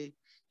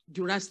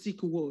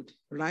World,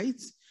 right?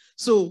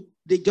 So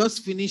they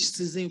just finished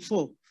season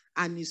 4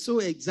 and it's so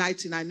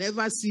exciting. I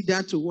never see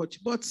that to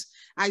watch, but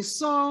I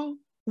saw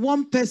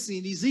one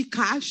person, is it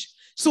Cash?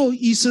 So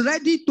he's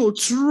ready to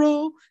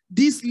throw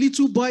this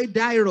little boy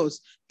Dairos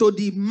to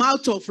the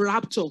mouth of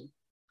Raptor,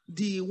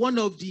 one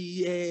of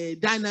the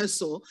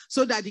dinosaur,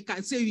 so that he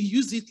can say we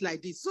use it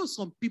like this. So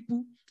some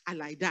people are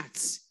like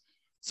that.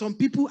 Some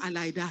people are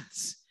like that.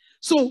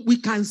 So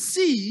we can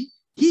see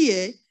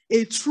here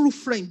a true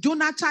friend.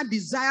 Jonathan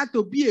desired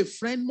to be a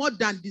friend more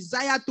than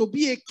desired to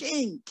be a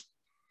king.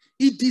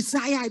 He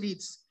desired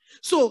it.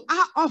 So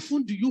how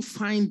often do you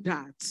find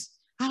that?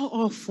 How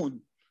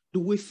often do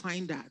we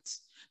find that?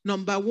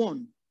 Number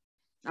one,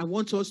 I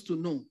want us to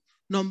know.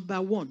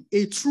 Number one,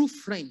 a true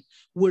friend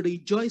will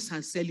rejoice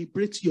and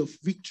celebrate your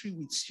victory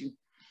with you.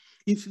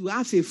 If you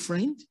have a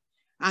friend,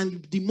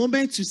 and the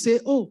moment you say,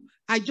 oh,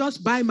 I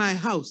just buy my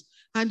house,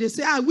 and they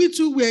say, we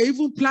too were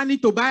even planning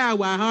to buy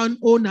our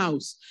own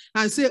house,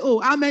 and say, oh,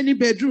 how many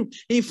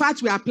bedrooms? In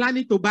fact, we are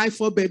planning to buy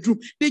 4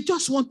 bedrooms. They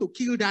just want to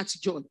kill that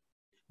joy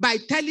by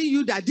telling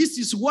you that this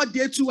is what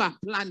they too are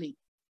planning.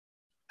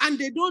 And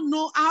they don't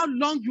know how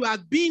long you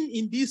have been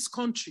in this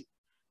country,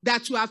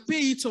 that you have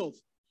paid it off.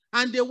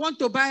 And they want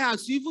to buy a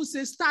house. You even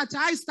say,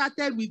 I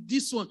started with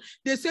this one.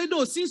 They say,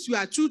 no, since you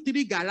are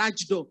 2-3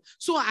 garage door,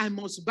 so I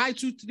must buy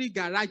 2-3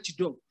 garage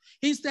door.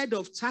 Instead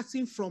of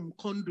starting from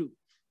condo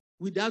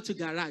without a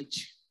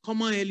garage,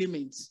 common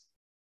elements.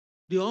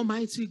 The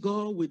Almighty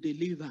God will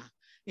deliver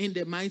in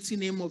the mighty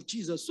name of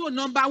Jesus. So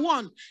number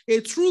one,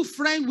 a true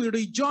friend will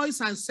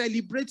rejoice and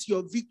celebrate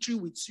your victory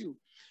with you.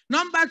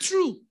 Number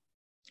two,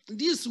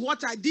 these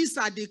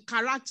are the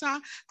character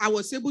I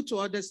was able to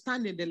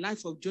understand in the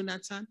life of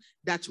Jonathan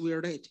that we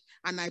read.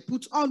 And I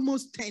put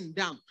almost 10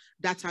 down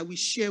that I will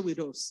share with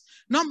us.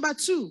 Number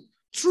two,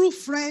 true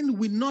friend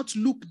will not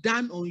look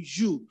down on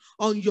you,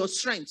 on your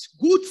strength.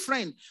 Good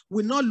friend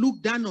will not look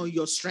down on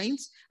your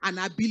strength and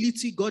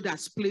ability God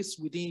has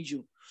placed within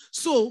you.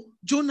 So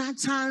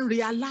Jonathan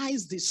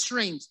realized the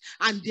strength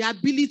and the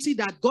ability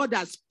that God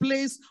has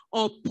placed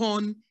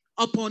upon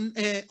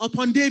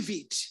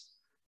David.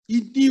 He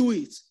knew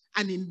it,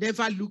 and he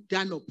never looked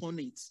down upon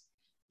it.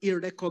 He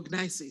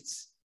recognized it.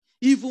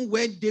 Even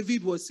when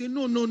David was saying,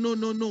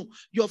 no,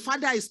 your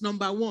father is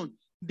number one.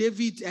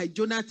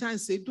 Jonathan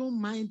said,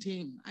 don't mind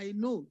him. I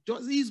know,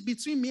 he's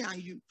between me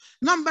and you.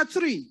 Number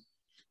three,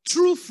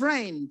 true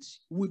friend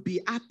will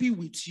be happy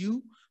with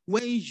you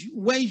when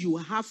you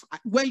have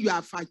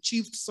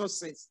achieved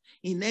success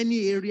in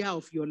any area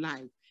of your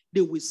life. They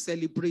will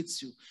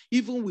celebrate you.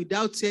 Even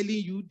without telling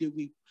you,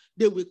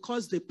 they will call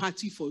the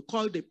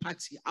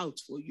party out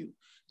for you.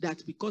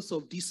 That because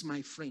of this,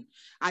 my friend.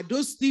 Are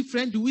those still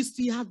friends? Do we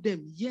still have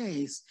them?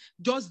 Yes.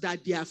 Just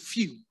that they are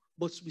few.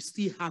 but we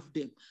still have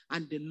them.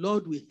 And the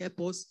Lord will help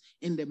us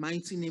in the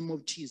mighty name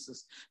of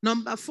Jesus.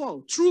 Number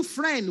 4, true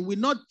friend will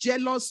not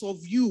jealous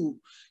of you.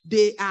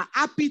 They are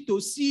happy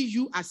to see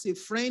you as a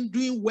friend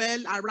doing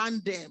well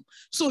around them.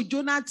 So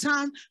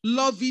Jonathan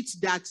loved it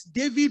that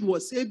David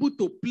was able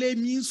to play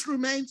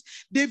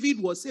instruments.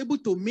 David was able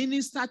to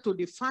minister to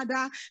the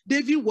Father.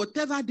 David,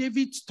 whatever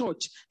David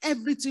touched,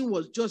 everything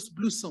was just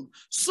blossom.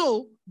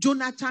 So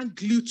Jonathan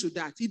glued to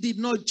that. He did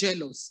not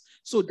jealous.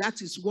 So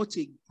that is what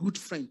a good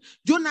friend.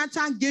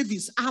 Jonathan gave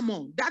his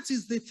armor. That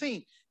is the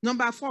thing.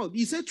 Number 4,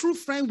 he said, true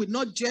friend will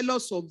not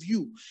jealous of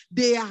you.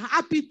 They are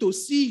happy to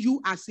see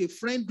you as a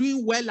friend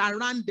doing well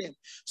around them.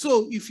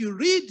 So if you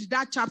read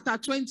that chapter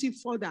 20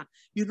 further,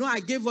 you know,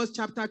 I gave us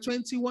chapter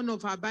 21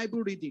 of our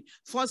Bible reading,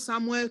 1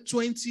 Samuel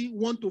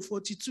 21 to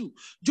 42.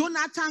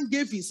 Jonathan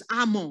gave his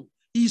armor,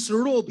 his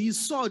robe,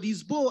 his sword,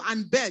 his bow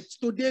and belt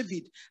to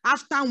David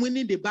after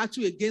winning the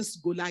battle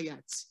against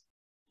Goliath.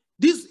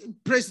 This,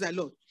 praise the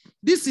Lord,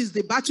 this is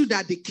the battle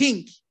that the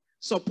king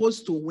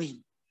supposed to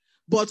win.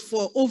 But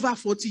for over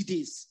 40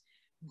 days,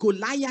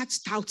 Goliath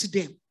stalked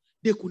them.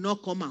 They could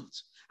not come out.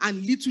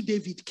 And little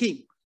David came.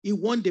 He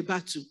won the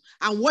battle.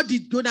 And what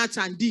did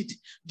Jonathan did?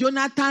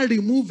 Jonathan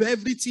removed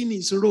everything in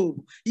his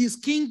robe,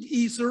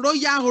 his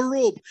royal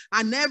robe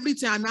and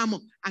everything and armor,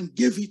 and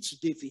gave it to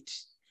David.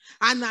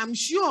 And I'm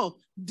sure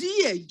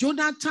dear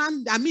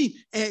Jonathan,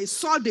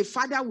 Saul the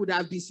father would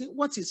have been saying,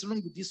 what is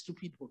wrong with this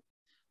stupid boy?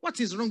 What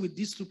is wrong with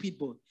this stupid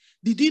boy?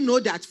 Did he know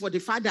that for the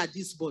father,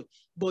 this boy?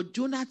 But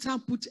Jonathan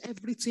put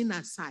everything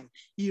aside.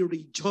 He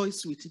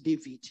rejoiced with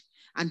David.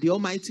 And the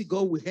Almighty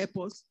God will help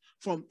us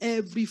from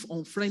every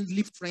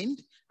unfriendly friend,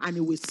 and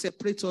he will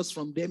separate us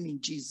from them in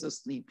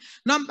Jesus' name.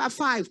 Number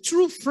 5,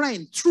 true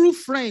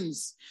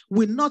friends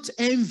will not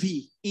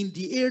envy in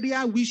the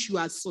area which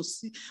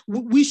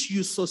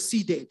you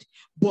succeeded,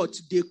 but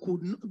they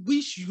could,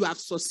 which you have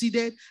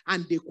succeeded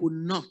and they could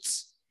not.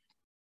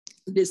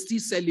 They still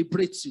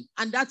celebrate you.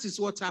 And that is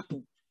what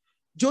happened.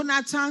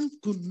 Jonathan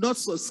could not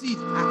succeed.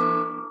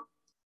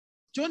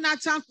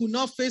 Jonathan could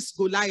not face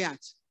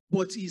Goliath,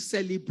 but he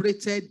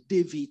celebrated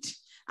David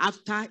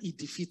after he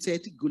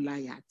defeated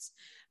Goliath.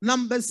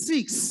 Number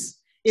 6,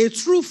 a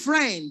true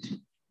friend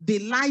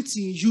delights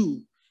in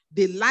you.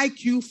 They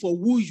like you for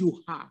who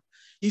you are.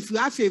 If you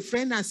have a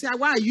friend and say,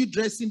 why are you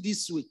dressing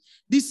this way?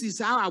 This is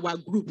how our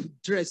group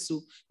dress.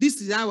 So this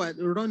is how I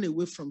run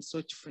away from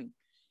such friend.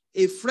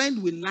 A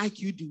friend will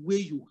like you the way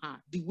you are,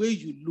 the way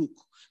you look.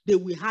 They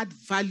will add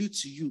value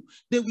to you.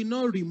 They will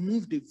not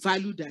remove the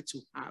value that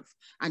you have.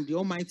 And the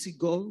Almighty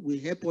God will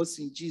help us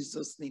in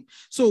Jesus' name.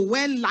 So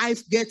when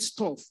life gets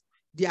tough,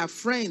 their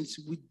friends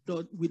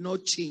will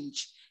not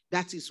change.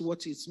 That is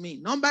what it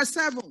means. Number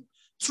 7,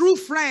 true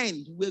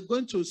friend. We're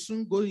going to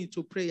soon go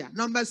into prayer.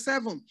 Number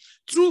 7,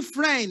 true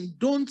friend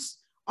don't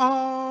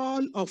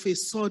all of a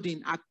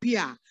sudden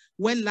appear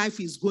when life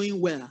is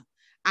going well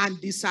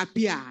and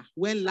disappear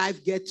when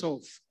life gets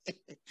off.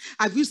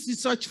 Have you seen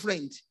such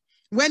friends?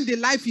 When the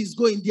life is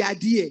going, they are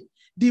there.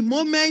 The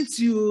moment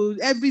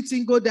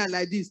everything go down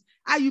like this,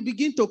 and you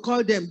begin to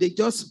call them, they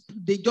just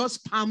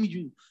spam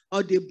you,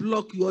 or they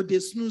block you, or they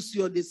snooze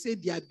you, or they say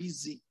they are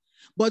busy.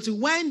 But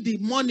when the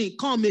money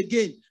come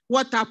again,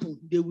 what happened?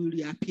 They will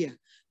reappear.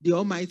 The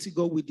Almighty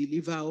God will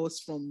deliver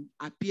us from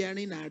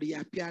appearing and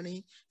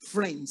reappearing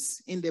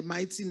friends in the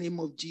mighty name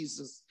of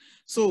Jesus.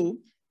 So,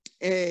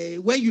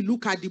 when you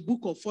look at the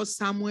book of 1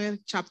 Samuel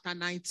chapter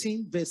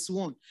 19, verse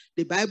 1,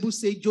 the Bible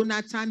says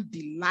Jonathan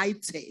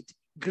delighted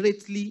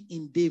greatly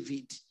in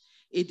David.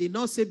 It did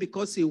not say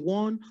because he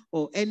won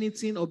or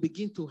anything or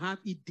begin to have.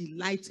 He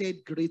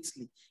delighted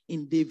greatly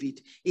in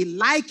David. He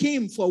liked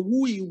him for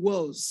who he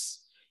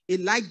was. He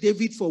liked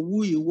David for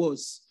who he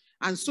was.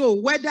 And so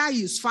whether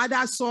his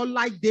father Saul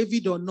liked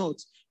David or not,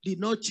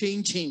 did not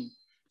change him.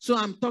 So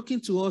I'm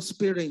talking to us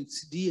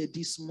parents dear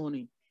this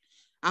morning.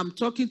 I'm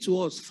talking to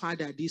us,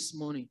 Father, this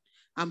morning.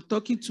 I'm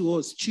talking to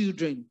us,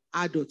 children,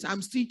 adults.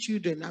 I'm still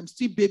children. I'm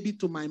still baby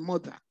to my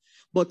mother.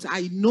 But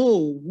I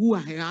know who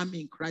I am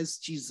in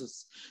Christ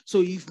Jesus.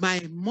 So if my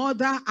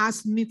mother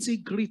has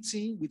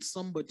nitty-gritty with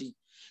somebody,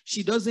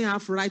 she doesn't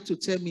have right to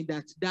tell me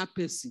that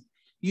person,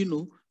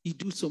 you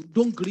do some,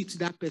 don't greet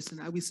that person.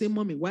 I will say,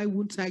 Mommy, why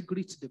wouldn't I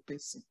greet the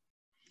person?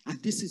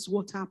 And this is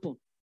what happened.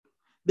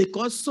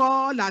 Because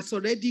Saul has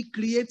already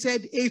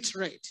created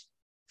hatred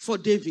for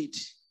David.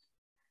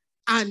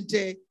 And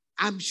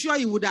I'm sure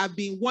he would have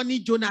been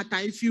warning Jonathan.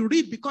 If you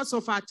read, because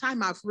of our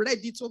time, I've read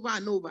it over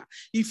and over.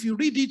 If you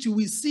read it, you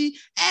will see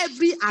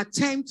every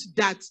attempt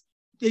that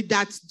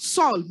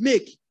Saul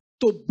make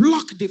to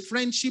block the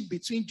friendship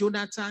between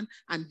Jonathan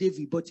and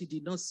David, but he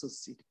did not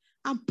succeed.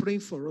 I'm praying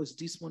for us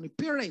this morning.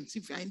 Parents,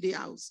 if you're in the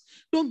house,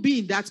 don't be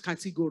in that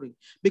category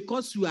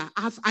because you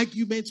have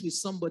arguments with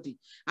somebody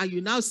and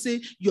you now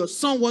say your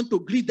son wants to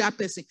greet that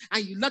person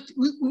and you not,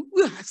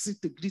 we ask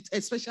it to greet,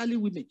 especially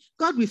women.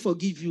 God will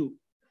forgive you.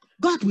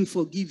 God will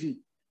forgive you.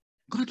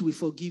 God will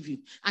forgive you.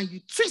 And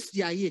you twist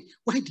their ear.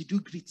 Why did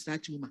you greet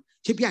that woman?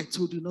 Maybe I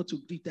told you not to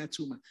greet that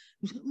woman.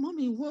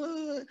 Mommy,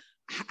 what?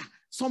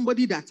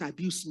 somebody that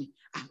abused me.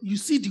 You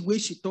see the way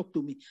she talked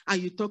to me,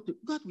 and you talk to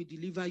God will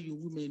deliver you,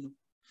 women.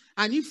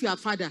 And if you are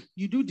father,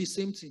 you do the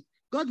same thing.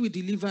 God will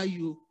deliver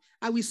you.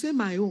 I will say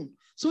my own,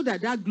 so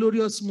that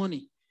glorious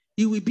money,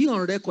 it will be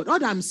on record.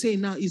 All I'm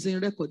saying now is in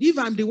record. If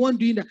I'm the one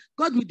doing that,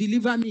 God will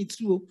deliver me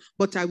too,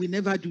 but I will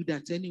never do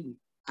that anyway.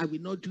 I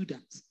will not do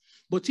that.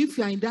 But if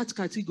you are in that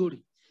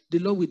category, the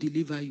Lord will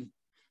deliver you.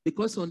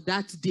 Because on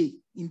that day,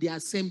 in the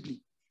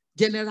assembly,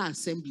 general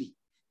assembly,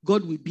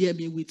 God will bear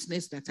me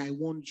witness that I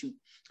warned you.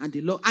 And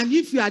the Lord, and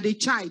if you are the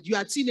child, you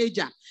are a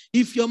teenager,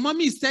 if your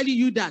mommy is telling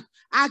you that,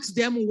 ask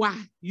them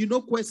why.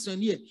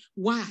 Question here.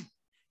 Why?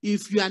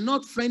 If you are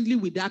not friendly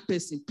with that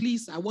person,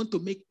 please, I want to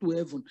make to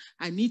heaven.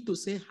 I need to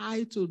say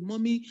hi to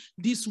mommy,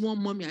 this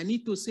one mommy. I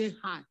need to say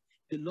hi.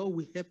 The Lord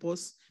will help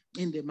us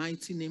in the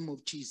mighty name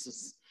of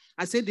Jesus.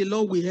 I said the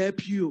Lord will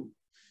help you.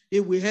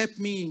 It will help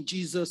me in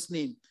Jesus'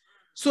 name.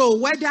 So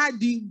whether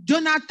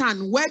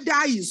Jonathan,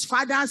 whether his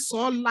father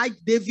Saul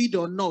liked David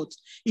or not,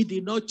 it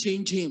did not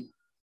change him.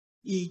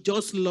 He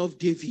just loved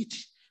David.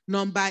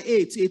 Number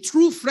 8, a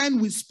true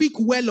friend will speak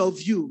well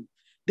of you.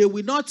 They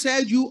will not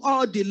tell you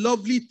all the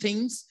lovely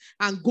things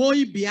and go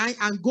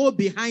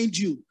behind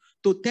you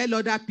to tell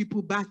other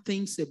people bad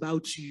things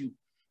about you.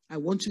 I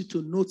want you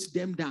to note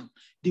them down.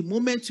 The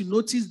moment you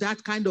notice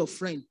that kind of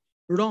friend,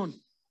 run.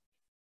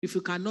 If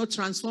you cannot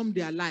transform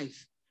their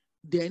life,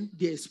 then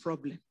there's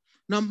problem.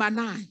 Number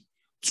 9,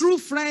 true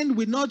friend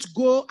will not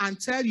go and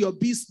tell your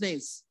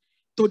business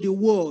to the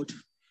world.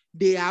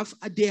 They have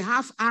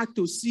had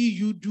to see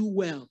you do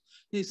well.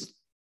 He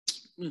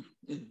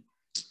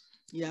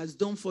has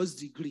done first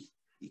degree.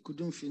 He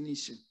couldn't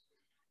finish it.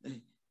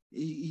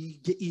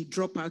 He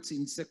dropped out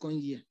in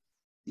second year.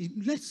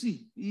 Let's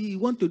see. He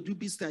want to do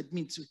business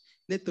admin too.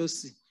 Let us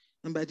see.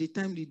 And by the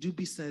time they do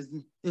business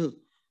admin,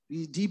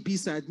 he did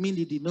business admin,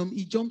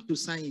 he jumped to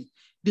science.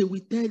 They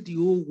will tell the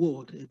whole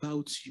world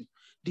about you.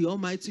 The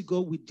Almighty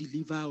God will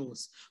deliver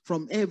us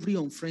from every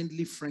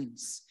unfriendly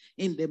friends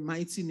in the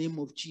mighty name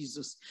of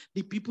Jesus.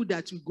 The people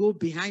that will go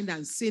behind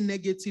and say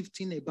negative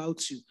thing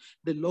about you,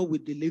 the Lord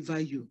will deliver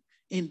you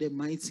in the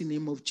mighty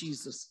name of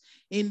Jesus.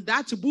 In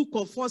that book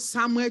of 1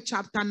 Samuel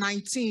chapter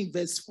 19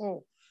 verse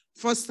 4,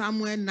 1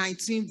 Samuel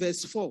 19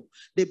 verse 4,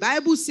 the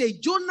Bible says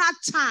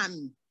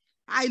Jonathan,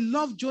 I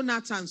love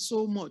Jonathan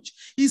so much.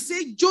 He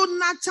said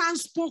Jonathan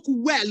spoke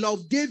well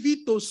of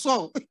David to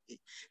Saul.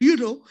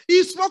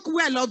 He spoke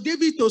well of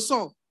David to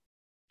Saul.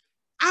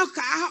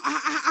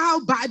 How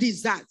bad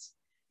is that?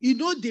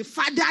 The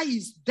father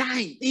is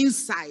dying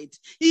inside.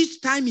 Each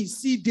time he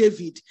see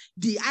David,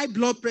 the high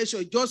blood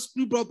pressure just,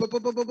 and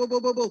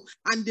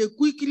they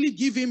quickly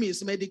give him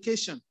his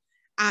medication.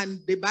 And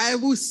the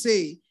Bible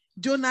say,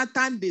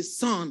 Jonathan, the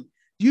son,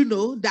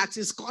 that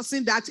is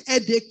causing that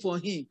headache for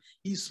him,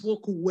 he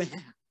spoke well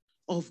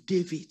of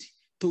David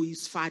to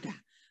his father.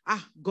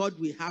 God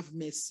will have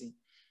mercy.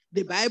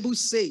 The Bible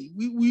say,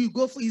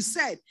 he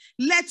said,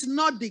 let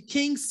not the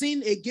king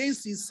sin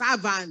against his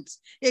servant,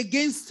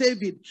 against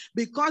David,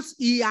 because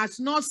he has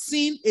not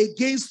sinned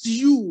against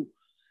you.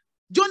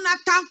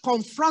 Jonathan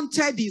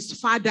confronted his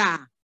father.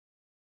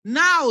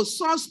 Now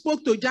Saul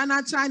spoke to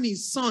Jonathan,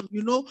 his son.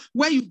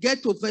 When you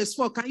get to verse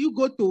 4, can you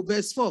go to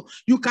verse 4?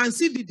 You can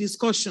see the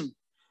discussion.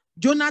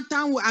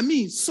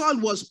 Saul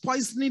was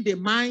poisoning the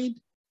mind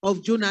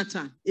of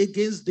Jonathan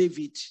against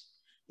David.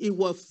 It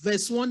was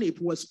verse 1, it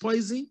was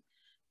poison.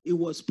 It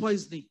was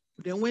poisoning.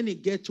 Then when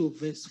it get to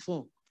verse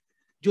 4,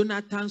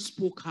 Jonathan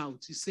spoke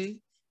out. He said,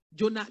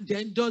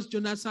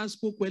 Jonathan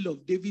spoke well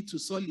of David to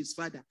Saul his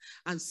father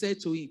and said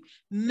to him,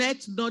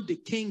 let not the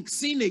king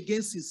sin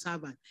against his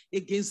servant,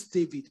 against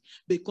David,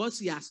 because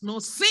he has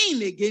not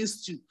sinned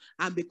against you,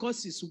 and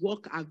because his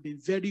work has been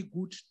very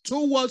good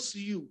towards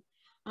you.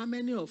 How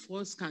many of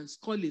us can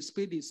call a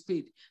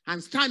spade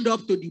and stand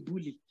up to the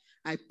bully?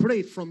 I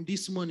pray from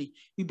this morning,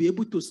 you'll be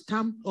able to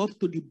stand up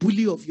to the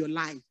bully of your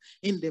life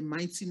in the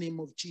mighty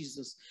name of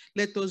Jesus.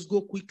 Let us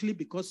go quickly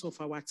because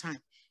of our time.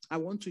 I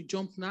want to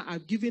jump now.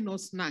 I've given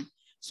us 9.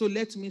 So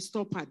let me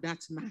stop at that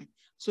 9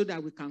 so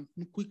that we can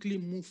quickly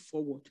move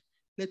forward.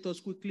 Let us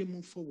quickly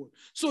move forward.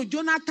 So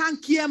Jonathan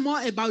cared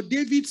more about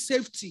David's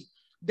safety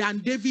than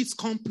David's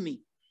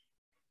company.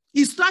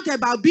 It's not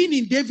about being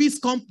in David's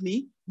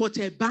company, but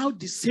about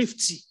the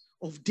safety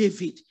of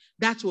David.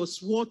 That was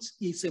what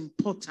is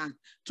important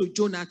to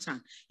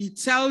Jonathan. He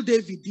told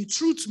David the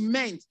truth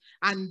meant,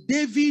 and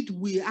David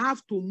will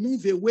have to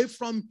move away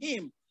from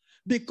him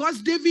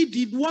because David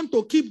did want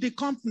to keep the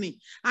company.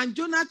 And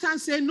Jonathan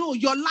said, no,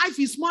 your life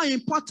is more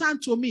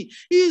important to me.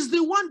 He is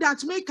the one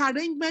that make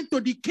arrangement to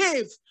the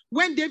cave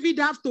when David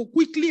have to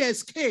quickly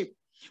escape.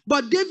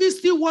 But David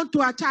still want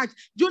to attack.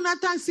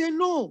 Jonathan said,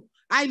 no,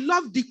 I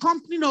love the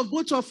company of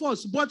both of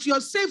us, but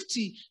your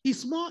safety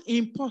is more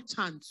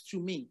important to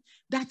me.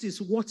 That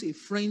is what a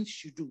friend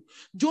should do.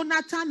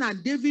 Jonathan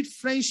and David's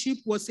friendship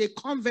was a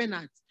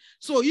covenant.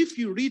 So if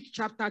you read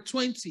chapter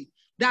 20,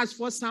 that's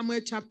 1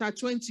 Samuel chapter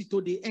 20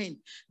 to the end,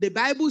 the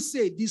Bible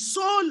says the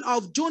soul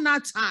of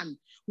Jonathan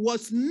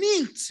was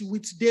knit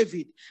with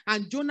David,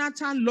 and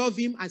Jonathan loved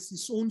him as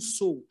his own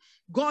soul.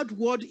 God's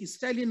word is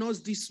telling us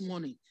this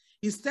morning.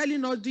 He's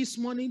telling us this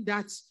morning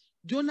that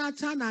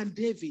Jonathan and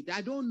David,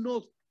 I don't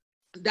know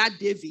that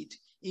David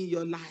in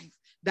your life,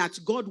 that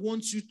God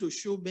wants you to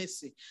show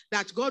mercy,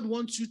 that God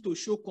wants you to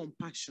show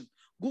compassion.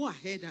 Go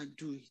ahead and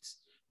do it.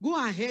 Go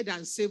ahead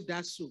and save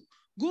that soul.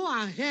 Go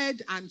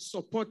ahead and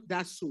support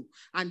that soul.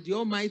 And the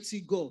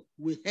Almighty God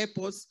will help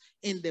us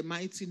in the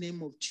mighty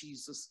name of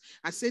Jesus.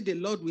 I say the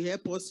Lord will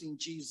help us in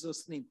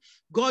Jesus' name.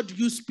 God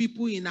used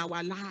people in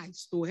our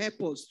lives to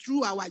help us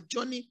through our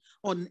journey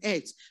on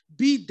earth.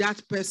 Be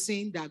that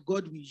person that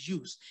God will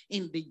use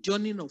in the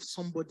journey of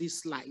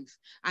somebody's life.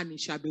 And it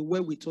shall be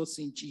well with us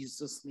in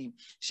Jesus' name.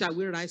 Shall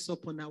we rise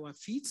up on our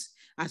feet?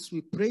 As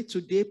we pray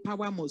today,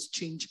 power must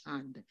change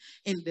hand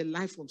in the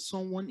life of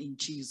someone in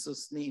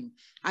Jesus' name.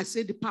 I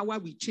say the power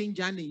will change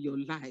hand in your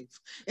life.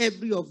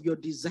 Every of your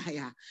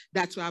desire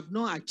that you have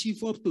not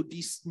achieved up to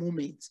this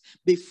moment,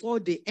 before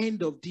the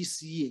end of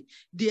this year,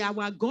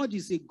 our God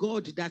is a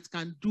God that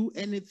can do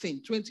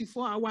anything.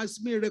 24 hours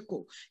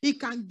miracle. He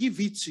can give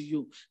it to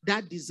you.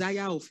 That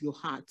desire of your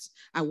heart.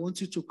 I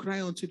want you to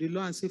cry unto the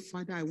Lord and say,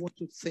 Father, I want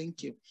to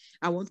thank you.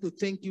 I want to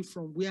thank you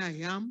from where I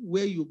am,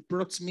 where you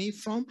brought me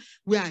from,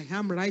 where I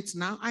am right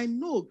now. I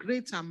know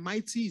great and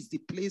mighty is the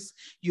place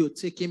you're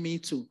taking me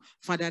to.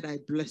 Father, I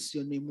bless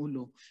your name, O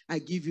Lord. I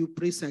give you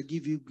praise, I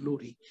give you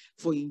glory.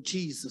 For in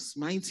Jesus'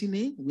 mighty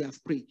name, we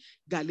have prayed.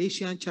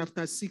 Galatians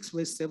chapter 6,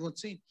 verse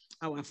 17.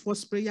 Our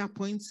first prayer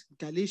point,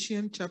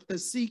 Galatians chapter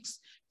 6,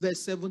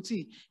 verse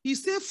 17. He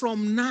said,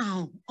 from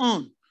now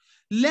on,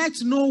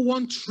 let no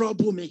one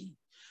trouble me.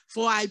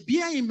 For I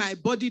bear in my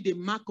body the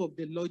mark of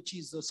the Lord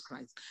Jesus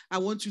Christ. I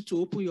want you to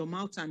open your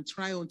mouth and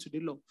cry unto the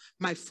Lord.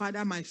 My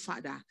Father,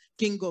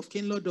 King of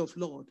Kings, Lord of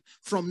Lords.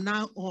 From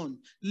now on,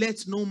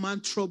 let no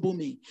man trouble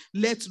me.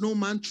 Let no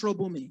man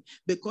trouble me.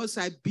 Because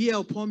I bear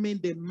upon me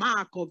the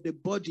mark of the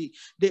body.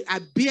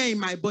 I bear in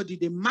my body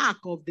the mark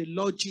of the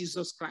Lord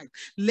Jesus Christ.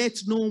 Let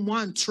no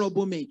man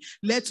trouble me.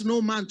 Let no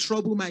man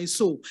trouble my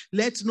soul.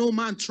 Let no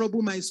man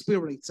trouble my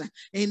spirit.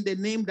 In the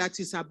name that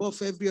is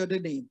above every other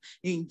name.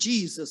 In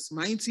Jesus'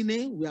 mighty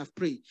name, we have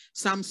prayed.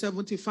 Psalm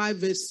 75,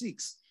 verse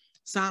 6.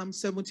 Psalm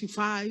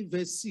 75,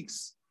 verse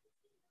 6.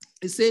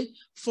 It says,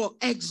 for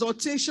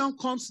exhortation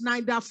comes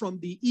neither from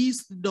the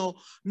east,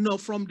 nor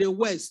from the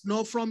west,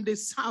 nor from the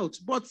south,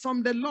 but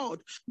from the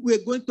Lord.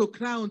 We're going to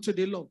cry unto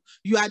the Lord.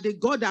 You are the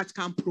God that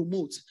can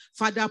promote.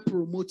 Father,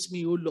 promote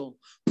me, O Lord.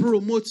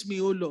 Promote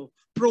me, O Lord.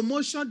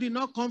 Promotion did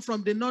not come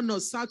from the north, nor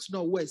south,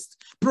 nor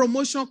west.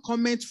 Promotion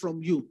comes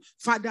from you.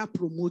 Father,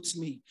 promote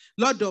me.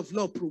 Lord of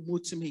Lord,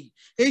 promote me.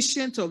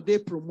 Ancient of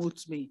Days, promote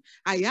me.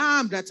 I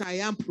am that I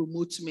am,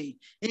 promote me.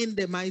 In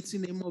the mighty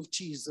name of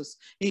Jesus.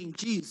 In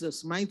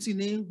Jesus' mighty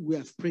name, we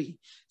have prayed.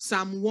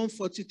 Psalm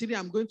 143,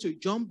 I'm going to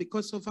jump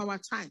because of our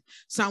time.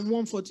 Psalm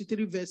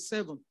 143, verse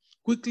 7.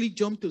 Quickly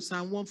jump to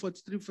Psalm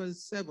 143,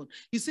 verse 7.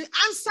 He said,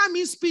 answer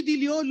me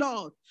speedily, O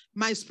Lord.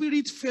 My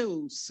spirit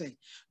fails.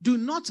 Do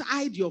not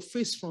hide your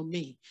face from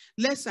me,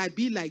 lest I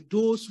be like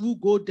those who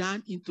go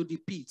down into the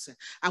pits.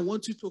 I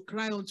want you to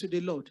cry unto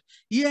the Lord.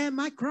 Hear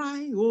my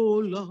cry, O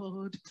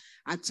Lord.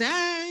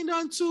 Attend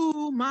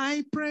unto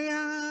my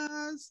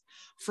prayers.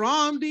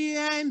 From the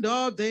end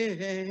of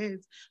the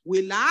earth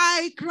will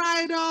I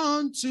cry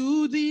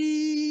unto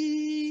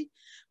thee.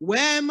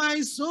 When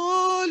my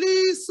soul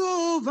is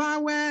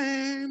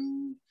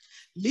overwhelmed,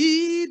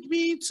 lead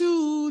me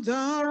to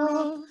the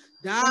road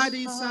that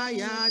is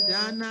higher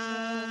than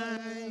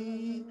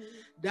I.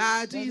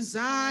 That is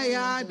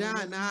higher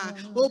than I.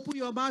 Open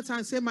your mouth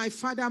and say, my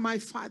Father,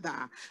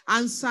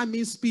 answer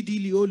me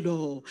speedily, O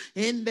Lord,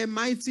 in the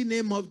mighty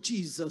name of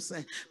Jesus.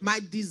 My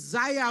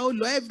desire, O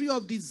Lord, every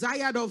of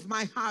desire of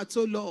my heart,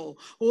 O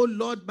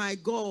Lord, my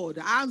God,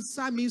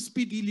 answer me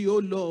speedily, O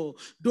Lord.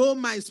 Though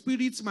my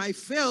spirit might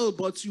fail,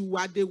 but you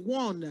are the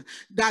one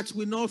that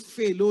will not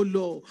fail, O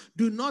Lord.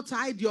 Do not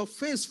hide your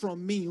face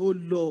from me, O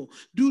Lord.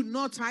 Do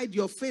not hide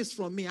your face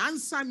from me.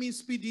 Answer me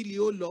speedily,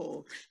 O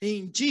Lord.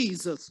 In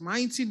Jesus'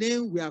 mighty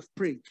name we have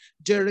prayed.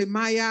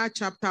 Jeremiah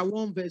chapter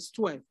 1 verse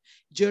 12.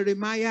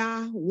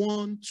 Jeremiah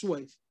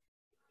 1:12.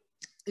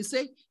 It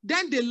says,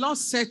 then the Lord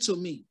said to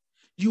me,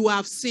 you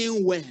have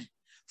seen well,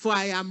 for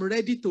I am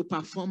ready to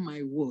perform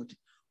my word.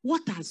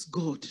 What has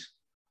God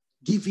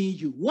given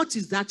you? What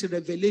is that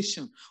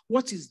revelation?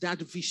 What is that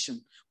vision?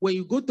 When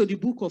you go to the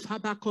book of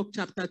Habakkuk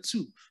chapter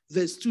 2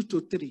 verse 2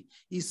 to 3,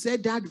 he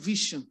said that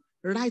vision,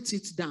 write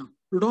it down.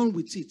 Run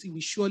with it. It will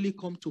surely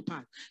come to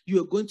pass.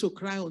 You are going to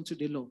cry unto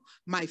the Lord.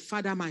 My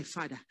Father,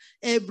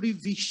 every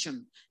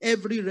vision,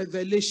 every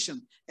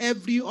revelation,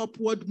 every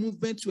upward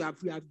movement you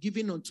have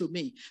given unto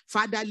me.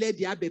 Father, let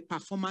there be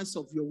performance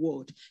of your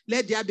word.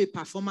 Let there be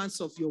performance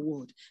of your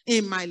word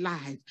in my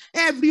life.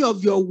 Every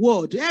of your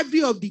word,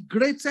 every of the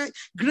great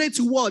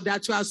word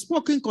that you have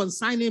spoken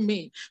concerning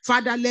me.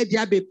 Father, let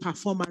there be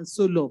performance,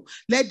 O Lord.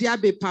 Let there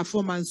be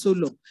performance, O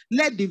Lord.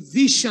 Let the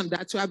vision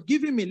that you have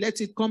given me,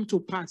 let it come to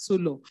pass, O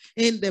Lord.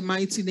 In the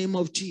mighty name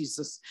of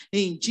Jesus.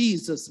 In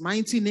Jesus'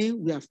 mighty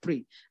name, we have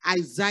prayed.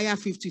 Isaiah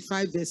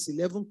 55 verse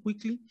 11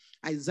 quickly.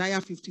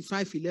 Isaiah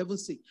 55:11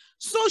 says,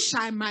 so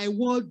shall my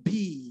word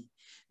be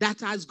that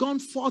has gone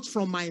forth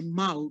from my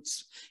mouth,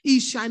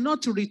 it shall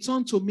not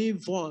return to me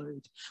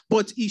void,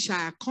 but it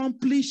shall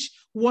accomplish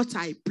what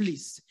I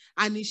please,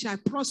 and it shall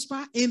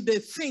prosper in the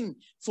thing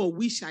for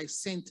which I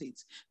sent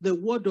it. The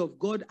word of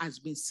God has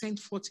been sent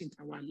forth into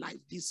our life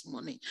this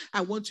morning. I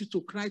want you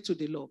to cry to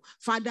the Lord.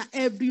 Father,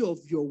 every of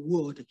your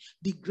word,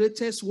 the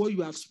greatest word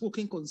you have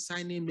spoken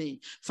concerning me,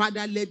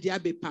 Father, let there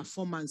be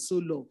performance, so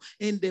Lord,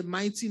 in the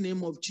mighty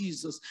name of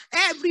Jesus.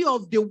 Every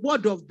of the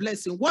word of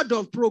blessing, word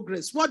of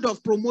progress, word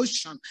of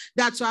promotion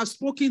that you have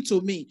spoken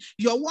to me,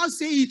 your word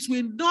say it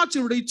will not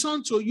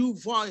return to you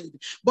void,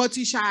 but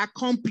it shall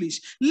accomplish.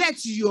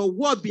 Let your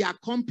word be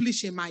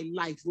accomplished in my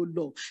life, oh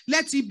Lord.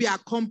 Let it be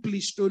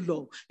accomplished, oh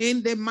Lord,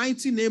 in the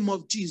mighty name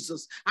of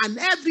Jesus. And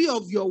every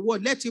of your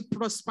word, let it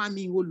prosper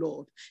me, oh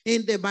Lord,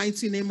 in the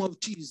mighty name of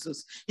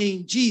Jesus.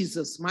 In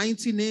Jesus'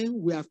 mighty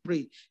name, we have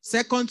prayed.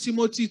 2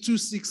 Timothy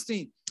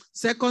 2:16.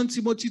 2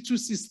 Timothy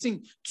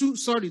 2:16,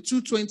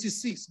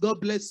 2:26.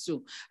 God bless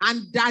you.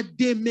 And that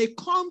they may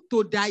come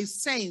to thy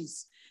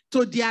sense,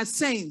 to their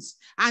sense,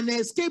 and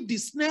escape the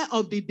snare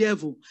of the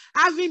devil,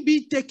 having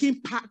been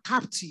taken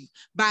captive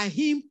by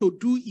him to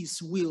do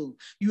his will.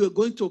 You are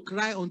going to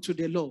cry unto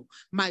the Lord,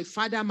 my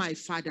Father,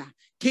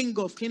 King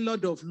of King,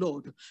 Lord of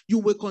Lord, you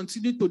will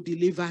continue to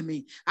deliver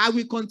me. I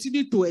will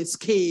continue to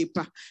escape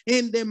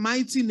in the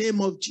mighty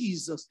name of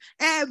Jesus.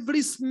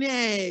 Every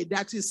snare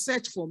that is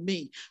set for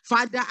me,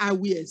 Father, I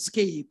will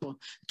escape.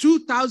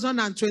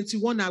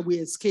 2021, I will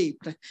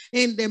escape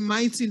in the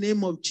mighty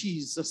name of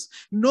Jesus.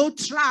 No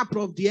trap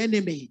of the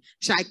enemy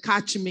shall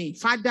catch me.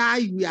 Father,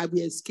 I will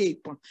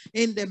escape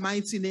in the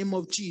mighty name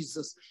of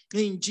Jesus.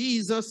 In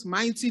Jesus'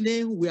 mighty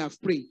name, we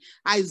have prayed.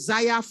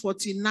 Isaiah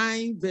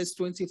 49, verse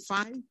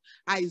 25.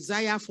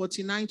 Isaiah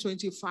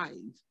 49:25.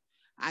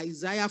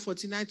 Isaiah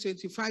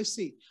 49:25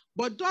 say,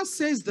 but thus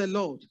says the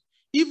Lord,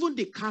 even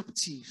the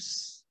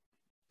captives,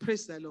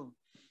 praise the Lord,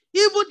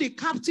 even the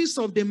captives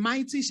of the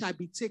mighty shall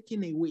be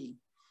taken away,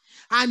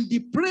 and the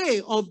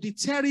prey of the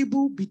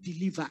terrible be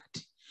delivered.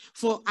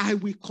 For I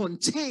will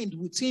contend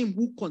with him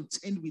who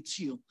contend with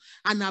you,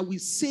 and I will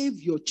save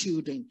your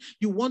children.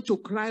 You want to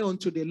cry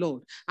unto the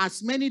Lord.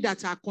 As many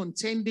that are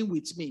contending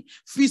with me,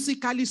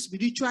 physically,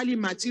 spiritually,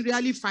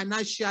 materially,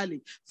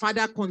 financially,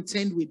 Father,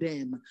 contend with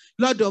them.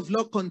 Lord of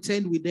Lord,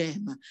 contend with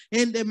them.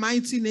 In the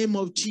mighty name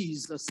of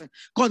Jesus,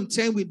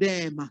 contend with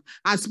them.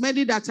 As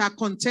many that are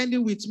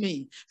contending with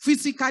me,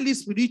 physically,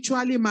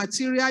 spiritually,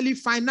 materially,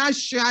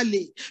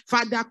 financially,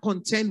 Father,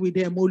 contend with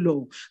them, oh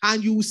Lord.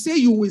 And you will say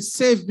you will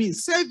save me.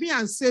 Save me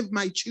and save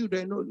my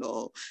children, oh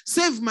Lord.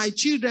 Save my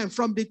children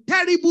from the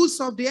terribles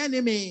of the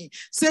enemy.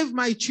 Save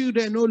my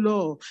children, oh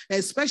Lord.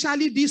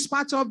 Especially this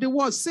part of the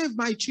world. Save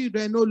my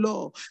children, oh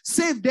Lord.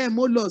 Save them,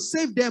 oh Lord.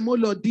 Save them, oh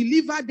Lord.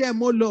 Deliver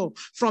them, oh Lord,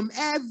 from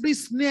every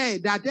snare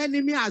that the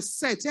enemy has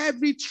set,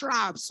 every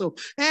trap, so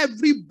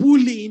every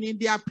bullying in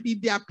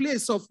their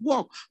place of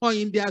work or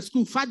in their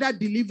school. Father,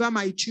 deliver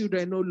my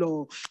children, oh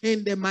Lord,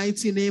 in the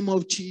mighty name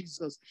of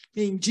Jesus.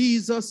 In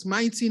Jesus'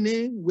 mighty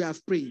name, we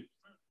have prayed.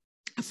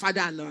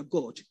 Father and our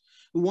God,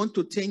 we want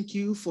to thank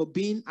you for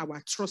being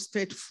our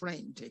trusted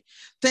friend.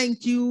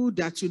 Thank you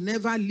that you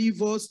never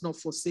leave us nor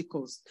forsake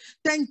us.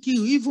 Thank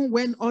you, even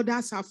when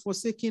others are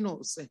forsaking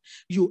us,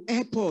 you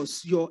help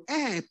us. Your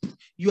help,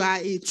 you are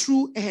a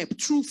true help,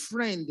 true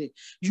friend.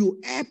 You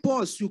help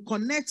us. You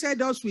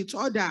connected us with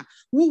others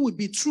who will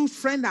be true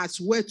friends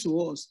as well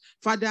to us.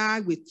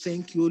 Father, we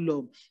thank you,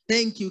 Lord.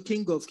 Thank you,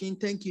 King of Kings.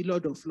 Thank you,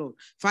 Lord of Lords.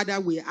 Father,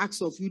 we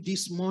ask of you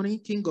this morning,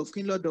 King of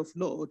Kings, Lord of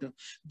Lords,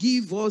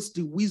 give us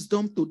the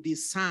wisdom to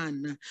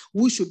discern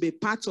who should be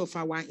part of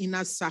our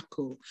inner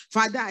circle.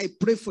 Father, I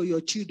pray for your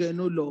children,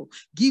 oh Lord.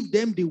 Give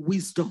them the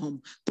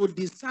wisdom to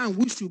discern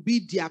who should be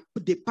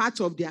the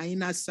part of their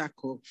inner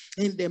circle.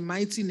 In the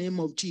mighty name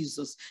of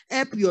Jesus,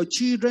 help your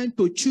children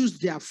to choose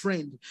their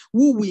friend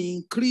who will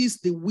increase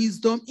the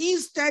wisdom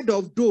instead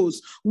of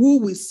those who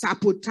will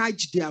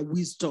sabotage their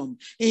wisdom.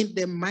 In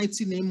the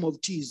mighty name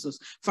of Jesus,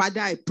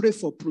 Father, I pray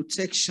for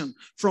protection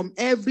from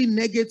every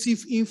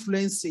negative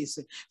influences.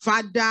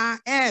 Father,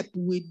 help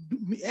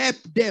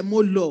them,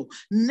 oh Lord.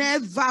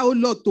 Never, oh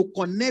Lord, to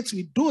connect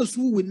with those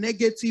who will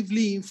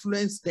negatively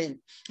influence them.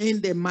 In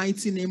the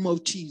mighty name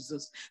of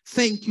Jesus.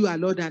 Thank you, our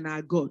Lord and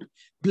our God.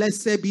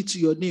 Blessed be to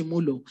your name, O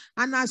Lord.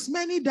 And as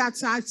many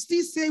that are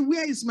still say,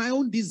 where is my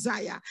own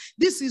desire?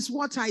 This is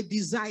what I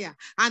desire.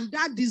 And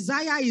that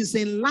desire is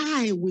in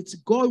line with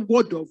God's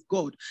word of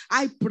God.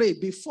 I pray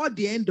before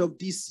the end of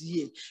this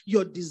year,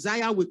 your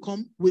desire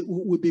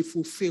will be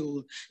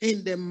fulfilled.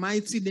 In the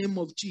mighty name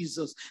of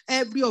Jesus.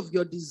 Every of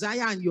your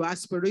desire and your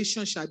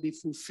aspiration shall be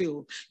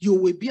fulfilled. You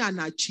will be an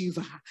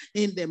achiever.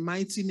 In the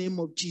mighty name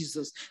of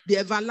Jesus. The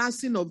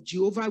everlasting of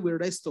Jehovah will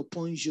rest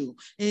upon you.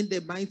 In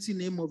the mighty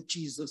name of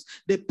Jesus.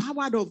 The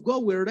power of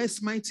God will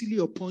rest mightily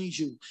upon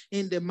you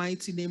in the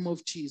mighty name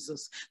of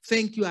Jesus.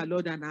 Thank you, our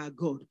Lord and our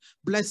God.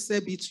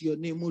 Blessed be to your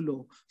name, O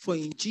Lord. For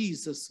in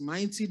Jesus'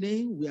 mighty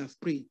name we have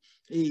prayed.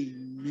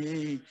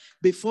 Amen.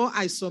 Before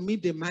I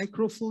submit the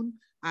microphone,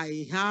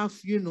 I have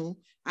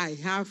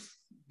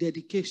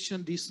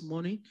dedication this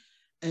morning.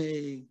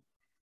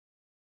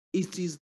 It is